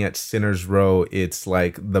looking at Sinner's Row, it's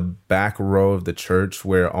like the back row of the church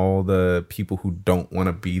where all the people who don't want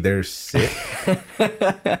to be there sit.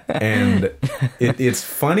 And it's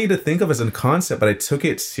funny to think of as a concept, but I took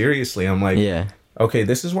it seriously. I'm like, okay,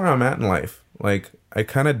 this is where I'm at in life. Like, I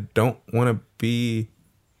kind of don't want to be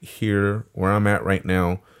here where I'm at right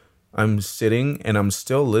now. I'm sitting and I'm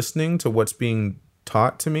still listening to what's being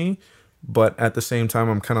taught to me. But at the same time,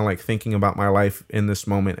 I'm kind of like thinking about my life in this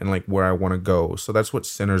moment and like where I want to go. So that's what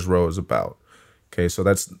Sinner's Row is about. Okay, so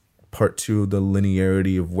that's part 2, the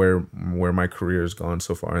linearity of where my career has gone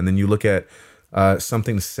so far. And then you look at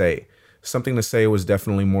Something to Say. Something to Say was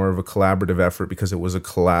definitely more of a collaborative effort because it was a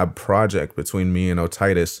collab project between me and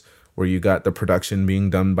Otitis, where you got the production being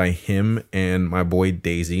done by him and my boy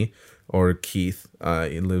Daisy, or Keith.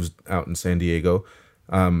 He lives out in San Diego.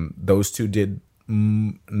 Those two did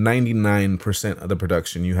 99% of the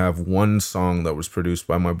production. You have one song that was produced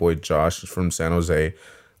by my boy Josh from San Jose,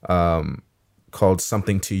 called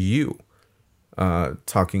Something to You,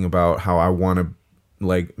 talking about how I want to,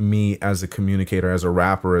 like, me as a communicator, as a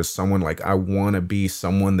rapper, as someone, like, I want to be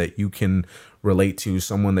someone that you can relate to,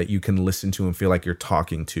 someone that you can listen to and feel like you're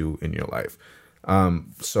talking to in your life.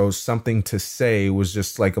 So Something to Say was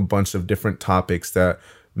just like a bunch of different topics that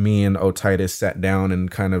me and Otitis sat down and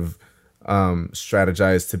kind of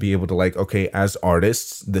strategized to be able to, like, okay, as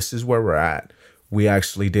artists, this is where we're at. We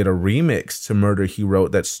actually did a remix to Murder He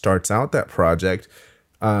Wrote that starts out that project,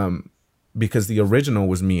 because the original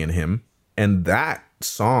was me and him. And that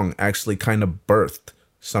song actually kind of birthed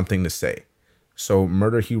Something to Say. So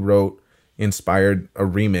Murder He Wrote inspired a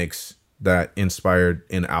remix that inspired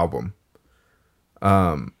an album,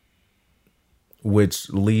 which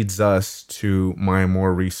leads us to my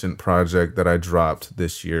more recent project that I dropped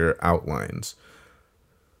this year, Outlines.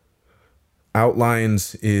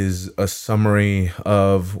 Outlines is a summary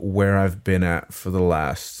of where I've been at for the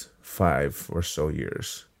last 5 or so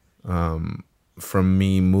years. From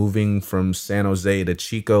me moving from San Jose to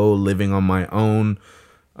Chico, living on my own,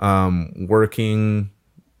 working,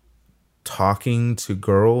 talking to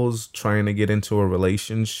girls, trying to get into a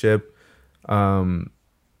relationship,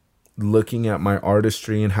 looking at my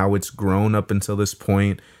artistry and how it's grown up until this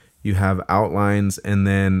point. You have Outlines, and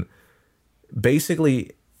then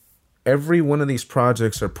basically every one of these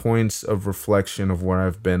projects are points of reflection of where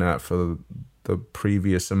I've been at for the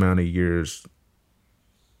previous amount of years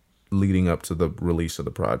leading up to the release of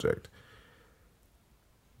the project.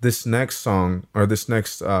 This next song, or this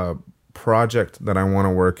next project that I want to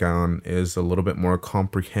work on, is a little bit more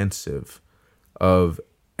comprehensive of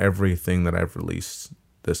everything that I've released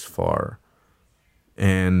this far.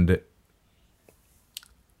 And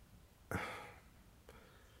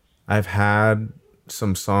I've had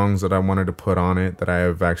some songs that I wanted to put on it that I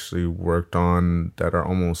have actually worked on that are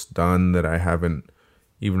almost done, that I haven't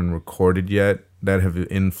even recorded yet, that have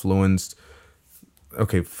influenced.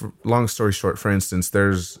 Okay, long story short, for instance,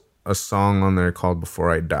 there's a song on there called Before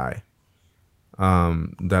I Die,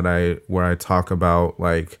 where I talk about,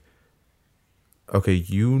 like, okay,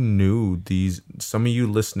 you knew these, some of you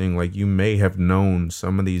listening, like, you may have known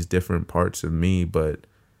some of these different parts of me, but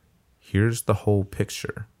here's the whole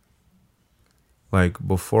picture. Like,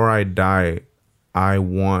 before I die, I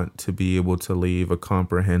want to be able to leave a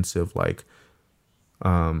comprehensive, like,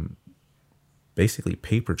 basically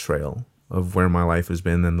paper trail of where my life has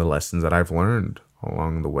been and the lessons that I've learned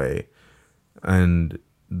along the way. And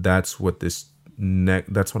that's what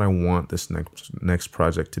that's what I want this next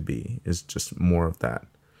project to be, is just more of that.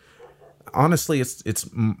 Honestly, it's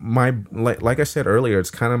my, like I said earlier,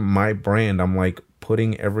 it's kind of my brand. I'm like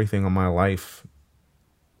putting everything on my life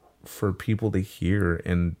for people to hear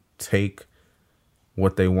and take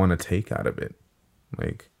what they want to take out of it.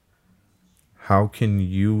 Like, how can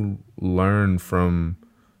you learn from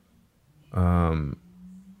how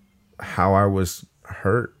I was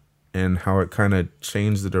hurt and how it kind of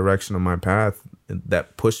changed the direction of my path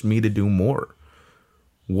that pushed me to do more?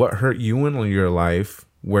 What hurt you in your life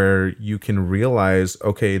where you can realize,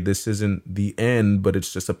 okay, this isn't the end, but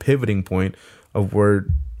it's just a pivoting point of where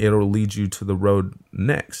it'll lead you to the road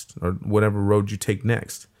next, or whatever road you take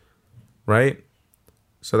next, right?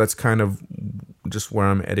 So that's kind of just where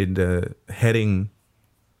I'm heading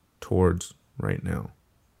towards right now.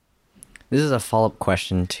 This is a follow-up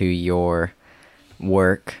question to your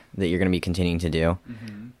work that you're going to be continuing to do.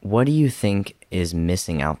 Mm-hmm. What do you think is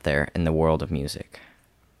missing out there in the world of music?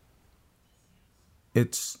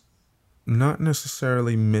 It's not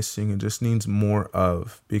necessarily missing. It just needs more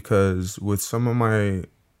of, because with some of my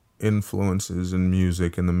influences in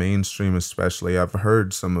music, in the mainstream especially, I've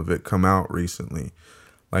heard some of it come out recently,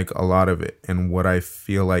 like a lot of it, and what I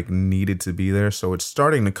feel like needed to be there. So it's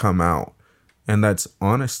starting to come out, and that's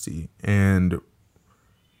honesty and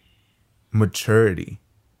maturity.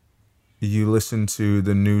 You listen to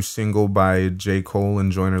the new single by J. Cole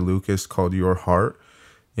and Joyner Lucas called Your Heart.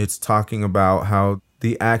 It's talking about how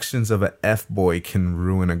the actions of a F-boy can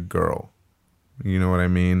ruin a girl. You know what I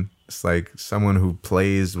mean? It's like someone who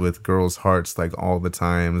plays with girls' hearts like all the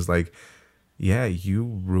time is like, yeah,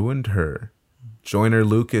 you ruined her. Joyner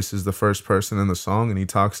Lucas is the first person in the song, and he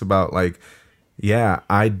talks about, like, yeah,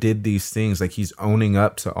 I did these things. Like, he's owning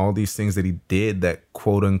up to all these things that he did that,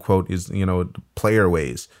 quote unquote, is, you know, player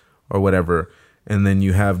ways or whatever. And then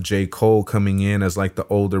you have J. Cole coming in as like the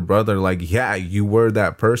older brother, like, yeah, you were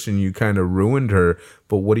that person, you kind of ruined her,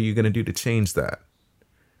 but what are you going to do to change that?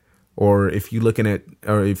 Or if you look at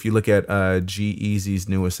G-Eazy's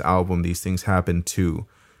newest album, These Things Happen Too,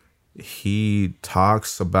 he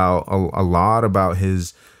talks about a lot about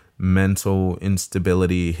his mental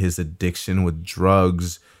instability, his addiction with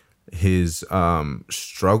drugs, his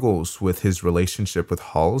struggles with his relationship with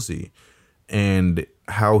Halsey, and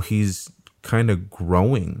how he's kind of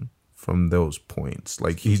growing from those points.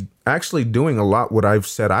 Like, he's actually doing a lot what I've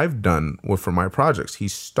said I've done for my projects.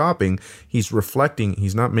 He's stopping, he's reflecting,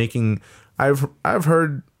 he's not making. I've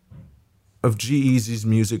heard of G-Eazy's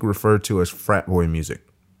music referred to as frat boy music,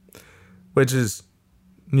 which is,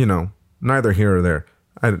 neither here or there.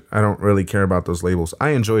 I don't really care about those labels. I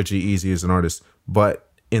enjoy G-Eazy as an artist,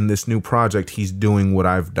 but in this new project, he's doing what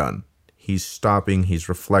I've done. He's stopping, he's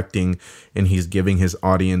reflecting, and he's giving his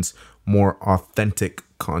audience more authentic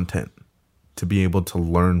content to be able to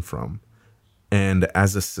learn from. And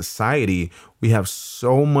as a society, we have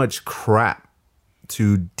so much crap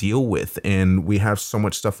to deal with, and we have so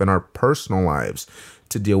much stuff in our personal lives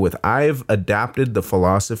to deal with. I've adapted the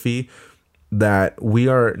philosophy that we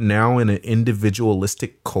are now in an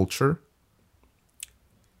individualistic culture,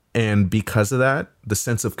 and because of that, the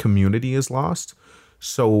sense of community is lost.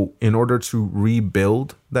 So in order to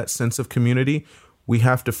rebuild that sense of community, we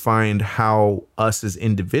have to find how us as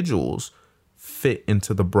individuals fit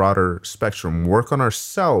into the broader spectrum, work on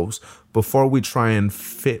ourselves before we try and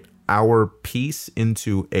fit our piece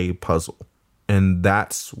into a puzzle. And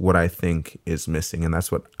that's what I think is missing. And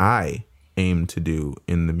that's what I aim to do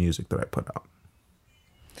in the music that I put out.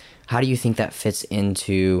 How do you think that fits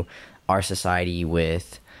into our society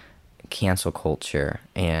with cancel culture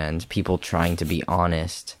and people trying to be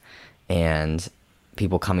honest and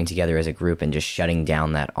people coming together as a group and just shutting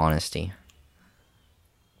down that honesty?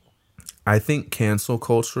 I think cancel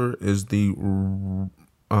culture is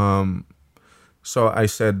so I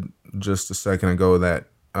said just a second ago that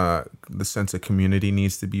the sense of community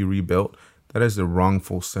needs to be rebuilt. That is a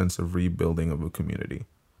wrongful sense of rebuilding of a community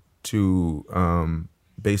to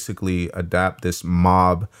basically adapt this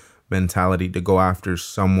mob mentality to go after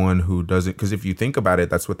someone who doesn't. Because if you think about it,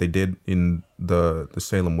 that's what they did in the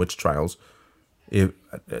Salem witch trials.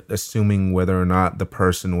 Assuming whether or not the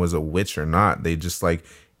person was a witch or not, they just like,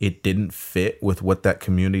 it didn't fit with what that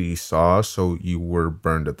community saw, so you were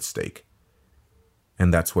burned at the stake.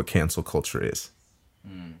 And that's what cancel culture is.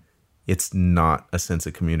 It's not a sense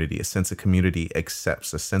of community. A sense of community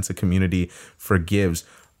accepts. A sense of community forgives.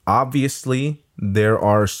 Obviously, there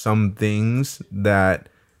are some things that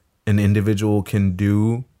an individual can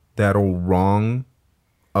do that'll wrong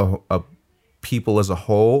a people as a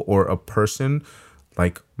whole or a person,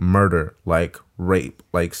 like murder, like rape,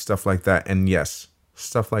 like stuff like that. And yes,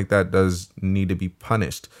 stuff like that does need to be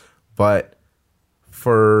punished. But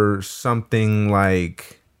for something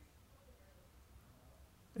like,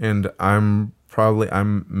 and I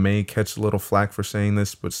may catch a little flack for saying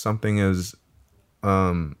this, but something is,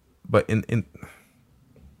 but in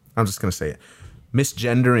I'm just going to say it,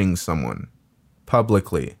 misgendering someone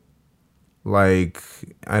publicly, like,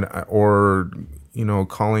 or,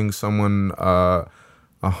 calling someone a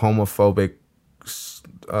homophobic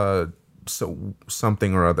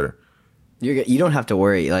something or other. You don't have to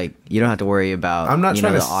worry. Like, you don't have to worry about. I'm not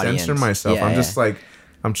trying to audience. censor myself. I'm just like,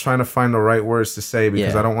 I'm trying to find the right words to say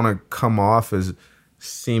because I don't want to come off as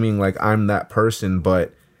seeming like I'm that person.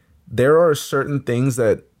 But there are certain things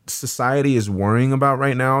that society is worrying about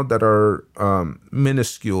right now that are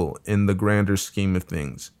minuscule in the grander scheme of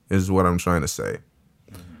things, is what I'm trying to say.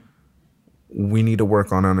 We need to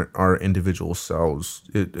work on our individual selves.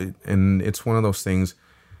 And it's one of those things.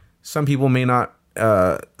 Some people may not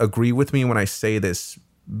agree with me when I say this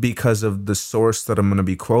because of the source that I'm going to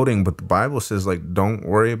be quoting, but the Bible says, like, don't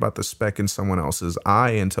worry about the speck in someone else's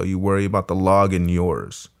eye until you worry about the log in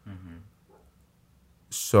yours.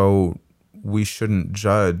 So we shouldn't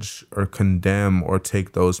judge or condemn or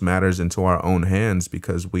take those matters into our own hands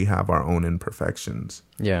because we have our own imperfections.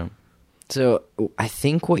 Yeah. So I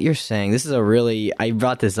think what you're saying, I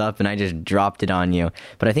brought this up and I just dropped it on you,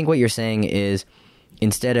 but I think what you're saying is,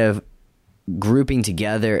 instead of grouping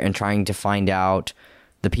together and trying to find out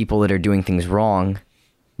the people that are doing things wrong,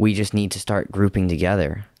 we just need to start grouping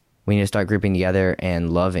together. We need to start grouping together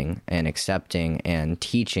and loving and accepting and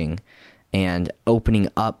teaching and opening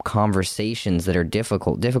up conversations that are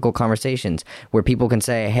difficult conversations where people can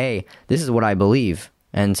say, hey, this is what I believe.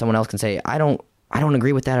 And someone else can say, I don't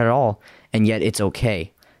agree with that at all. And yet it's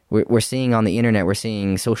okay. We're seeing on the internet, we're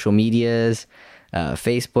seeing social medias,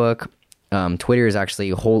 Facebook, Twitter is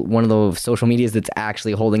actually one of those social medias that's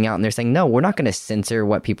actually holding out, and they're saying, no, we're not going to censor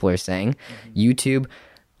what people are saying. YouTube,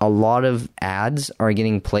 a lot of ads are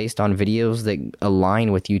getting placed on videos that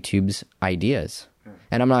align with YouTube's ideas.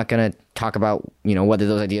 And I'm not going to talk about, whether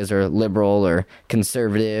those ideas are liberal or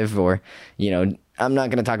conservative, or, I'm not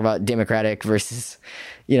going to talk about Democratic versus,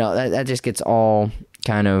 that just gets all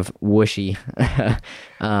kind of whooshy.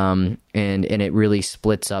 And it really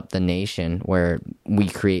splits up the nation, where we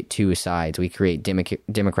create two sides. We create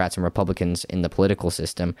Democrats and Republicans in the political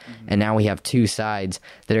system. And now we have two sides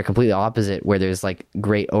that are completely opposite, where there's like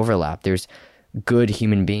great overlap. There's good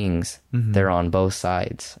human beings that are on both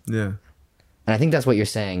sides. Yeah. And I think that's what you're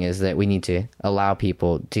saying, is that we need to allow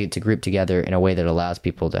people to group together in a way that allows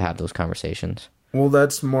people to have those conversations. Well,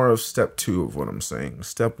 that's more of step 2 of what I'm saying.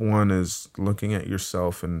 Step 1 is looking at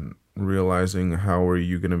yourself and realizing how are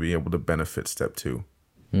you going to be able to benefit step 2.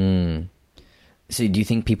 So do you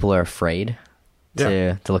think people are afraid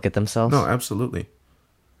to look at themselves? No, absolutely.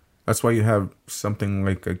 That's why you have something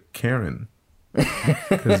like a Karen.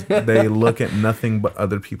 Because they look at nothing but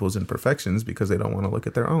other people's imperfections because they don't want to look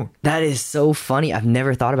at their own. That is so funny. I've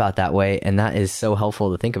never thought about it that way, and that is so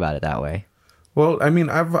helpful to think about it that way. Well, I mean,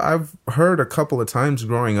 I've heard a couple of times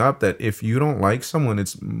growing up that if you don't like someone,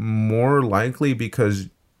 it's more likely because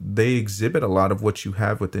they exhibit a lot of what you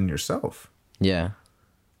have within yourself. Yeah.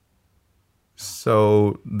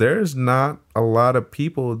 So there's not a lot of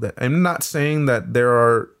people that... I'm not saying that there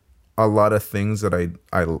are a lot of things that I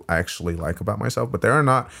actually like about myself, but there are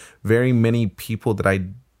not very many people that I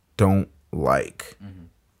don't like.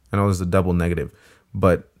 I know this is a double negative,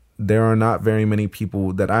 but there are not very many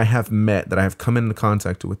people that I have met, that I have come into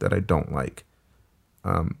contact with, that I don't like,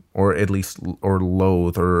 or at least or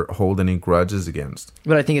loathe or hold any grudges against.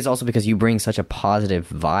 But I think it's also because you bring such a positive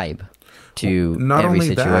vibe to not every only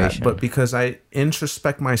situation. that, but because I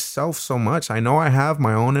introspect myself so much. I know I have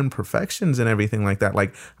my own imperfections and everything like that.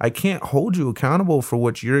 Like, I can't hold you accountable for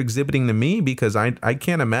what you're exhibiting to me, because I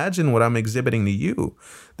can't imagine what I'm exhibiting to you.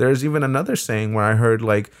 There's even another saying where I heard,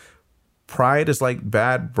 like, pride is like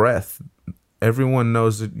bad breath. Everyone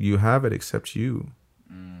knows that you have it except you.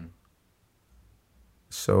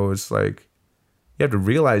 So it's like, you have to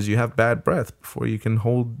realize you have bad breath before you can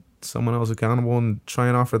hold someone else accountable and try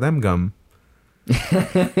and offer them gum.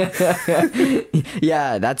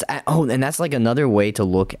 Yeah, and that's like another way to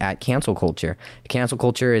look at cancel culture. Cancel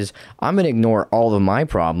culture is, I'm going to ignore all of my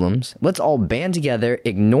problems. Let's all band together,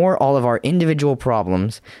 ignore all of our individual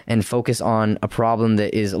problems, and focus on a problem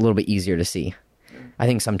that is a little bit easier to see. I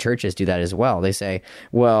think some churches do that as well. They say,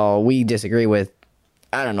 well, we disagree with,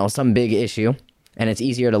 I don't know, some big issue, and it's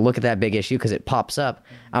easier to look at that big issue because it pops up.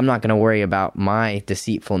 I'm not going to worry about my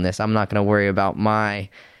deceitfulness. I'm not going to worry about my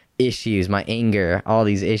issues, my anger, all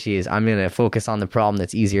these issues. I'm going to focus on the problem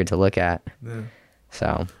that's easier to look at. Yeah.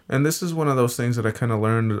 So, and this is one of those things that I kind of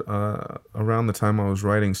learned around the time I was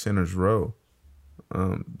writing Sinner's Row,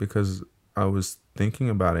 because I was thinking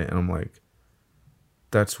about it, and I'm like,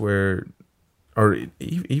 that's where, or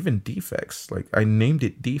even defects. Like, I named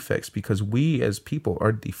it defects because we as people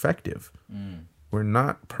are defective. We're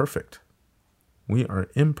not perfect. We are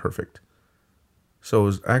imperfect. So it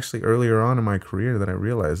was actually earlier on in my career that I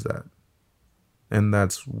realized that. And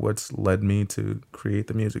that's what's led me to create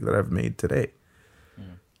the music that I've made today.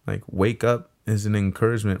 Like, Wake Up is an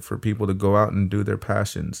encouragement for people to go out and do their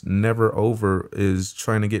passions. Never Over is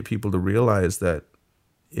trying to get people to realize that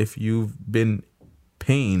if you've been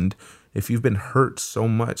pained, if you've been hurt so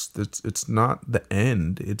much, it's not the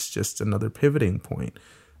end. It's just another pivoting point.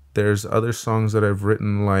 There's other songs that I've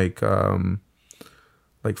written, like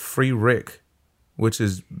Free Rick, which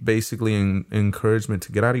is basically an encouragement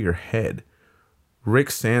to get out of your head.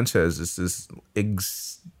 Rick Sanchez is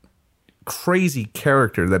this crazy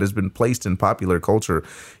character that has been placed in popular culture.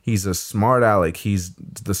 He's a smart aleck. He's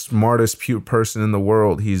the smartest person in the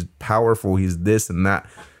world. He's powerful. He's this and that.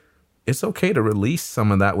 It's okay to release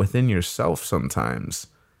some of that within yourself sometimes.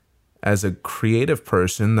 As a creative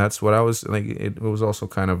person, that's what I was like. It was also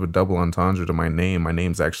kind of a double entendre to my name. My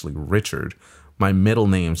name's actually Richard. My middle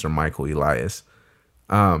names are Micheal, Elias.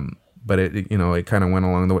 But it kind of went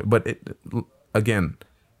along the way. But again,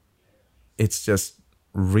 it's just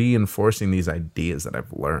reinforcing these ideas that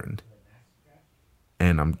I've learned,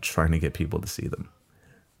 and I'm trying to get people to see them.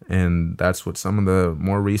 And that's what some of the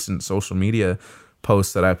more recent social media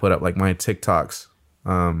posts that I put up, like my TikToks.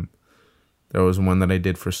 There was one that I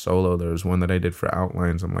did for Solo. There was one that I did for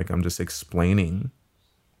Outlines. I'm just explaining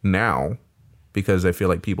now, because I feel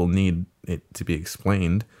like people need it to be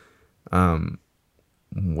explained,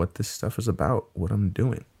 what this stuff is about, what I'm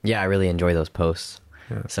doing. yeah, I really enjoy those posts.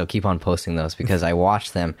 So keep on posting those, because I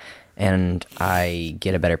watch them and I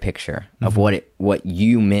get a better picture of what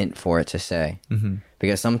you meant for it to say.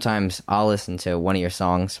 Because sometimes I'll listen to one of your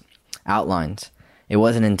songs outlines. It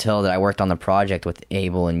wasn't until that I worked on the project with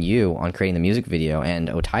Abel and you on creating the music video and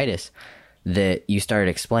Otitis that you started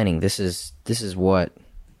explaining this is what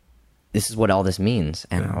all this means.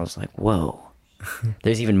 And I was like, whoa.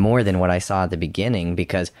 There's even more than what I saw at the beginning,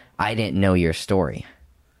 because I didn't know your story.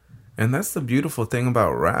 And that's the beautiful thing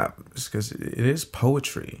about rap, is because it is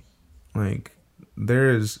poetry. Like, there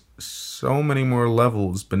is so many more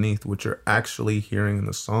levels beneath what you're actually hearing in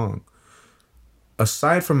the song.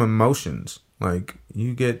 Aside from emotions, like,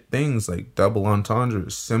 you get things like double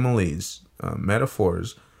entendres, similes,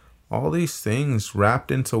 metaphors, all these things wrapped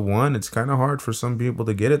into one. It's kind of hard for some people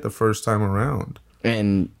to get it the first time around.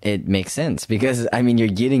 And it makes sense, because, I mean, you're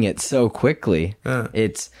getting it so quickly. Yeah.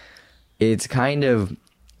 It's kind of,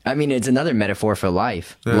 I mean, it's another metaphor for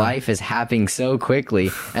life. Yeah. Life is happening so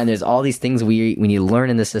quickly, and there's all these things we need to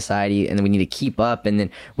learn in this society, and we need to keep up, and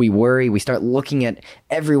then we worry. We start looking at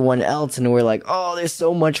everyone else, and we're like, oh, there's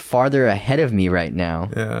so much farther ahead of me right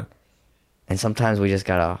now. Yeah. And sometimes we just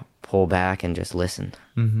gotta pull back and just listen.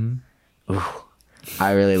 Mm-hmm. Ooh,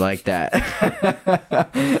 I really like that.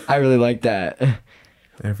 I really like that.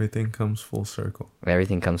 Everything comes full circle.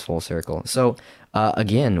 Everything comes full circle. So,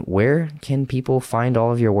 again, where can people find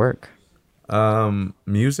all of your work?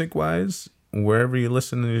 Music-wise, wherever you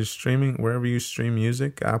listen to streaming, wherever you stream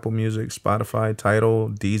music, Apple Music, Spotify, Tidal,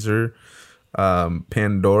 Deezer,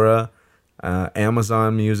 Pandora,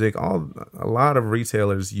 Amazon Music, a lot of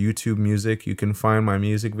retailers, YouTube Music. You can find my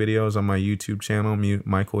music videos on my YouTube channel,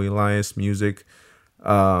 Micheal Elias Music.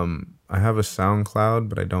 I have a SoundCloud,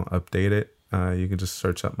 but I don't update it. You can just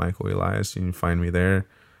search up Micheal Elias. You can find me there.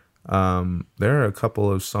 There are a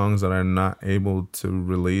couple of songs that I'm not able to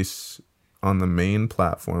release on the main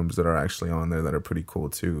platforms that are actually on there that are pretty cool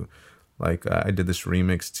too. Like I did this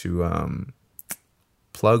remix to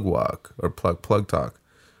Plug Walk or Plug Talk,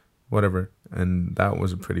 whatever, and that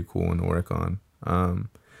was a pretty cool one to work on.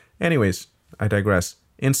 Anyways, I digress.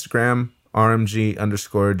 Instagram,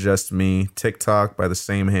 RMG_justme. TikTok by the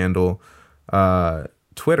same handle.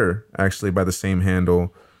 Twitter, actually, by the same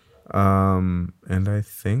handle. And I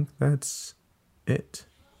think that's it.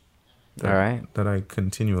 All right. That I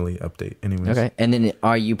continually update anyways. Okay. And then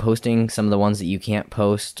are you posting some of the ones that you can't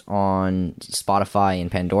post on Spotify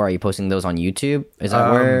and Pandora? Are you posting those on YouTube? Is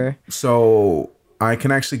that where? So I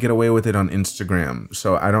can actually get away with it on Instagram.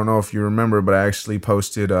 So I don't know if you remember, but I actually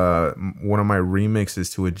posted one of my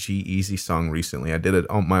remixes to a G-Eazy song recently. I did it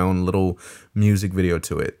on my own little music video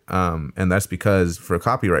to it. And that's because for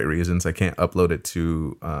copyright reasons, I can't upload it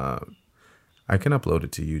to... I can upload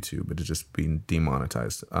it to YouTube, but it's just being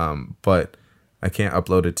demonetized. But I can't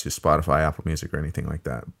upload it to Spotify, Apple Music, or anything like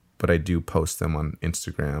that. But I do post them on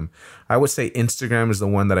Instagram. I would say Instagram is the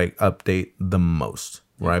one that I update the most,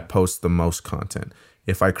 where I post the most content.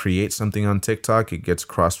 If I create something on TikTok, it gets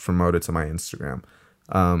cross-promoted to my Instagram.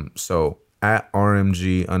 So at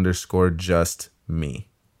RMG_justme.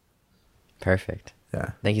 Perfect.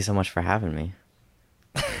 Yeah. Thank you so much for having me.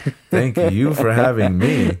 Thank you for having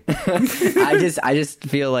me. I just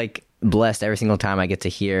feel like blessed every single time I get to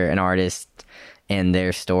hear an artist and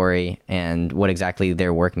their story and what exactly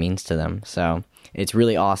their work means to them. So it's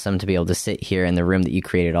really awesome to be able to sit here in the room that you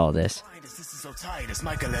created all this. So tight, it's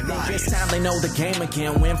Micheal and Elias. This time they know the game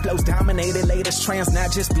again. When flows dominated, latest trends,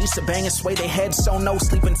 not just beats to bang and sway their heads. So no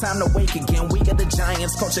sleeping time to wake again. We are the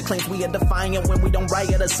giants, culture claims we are defiant. When we don't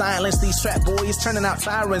riot or silence, these trap boys turning out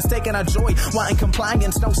tyrants, taking our joy, wanting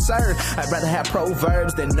compliance. No sir, I'd rather have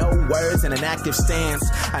proverbs than no words and an active stance.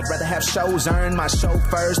 I'd rather have shows earn my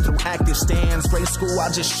chauffeurs through active stands. Grade school,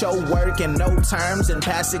 I'll just show work and no terms and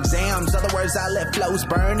pass exams. Other words, I let flows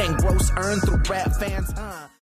burn and gross earn through rap fans.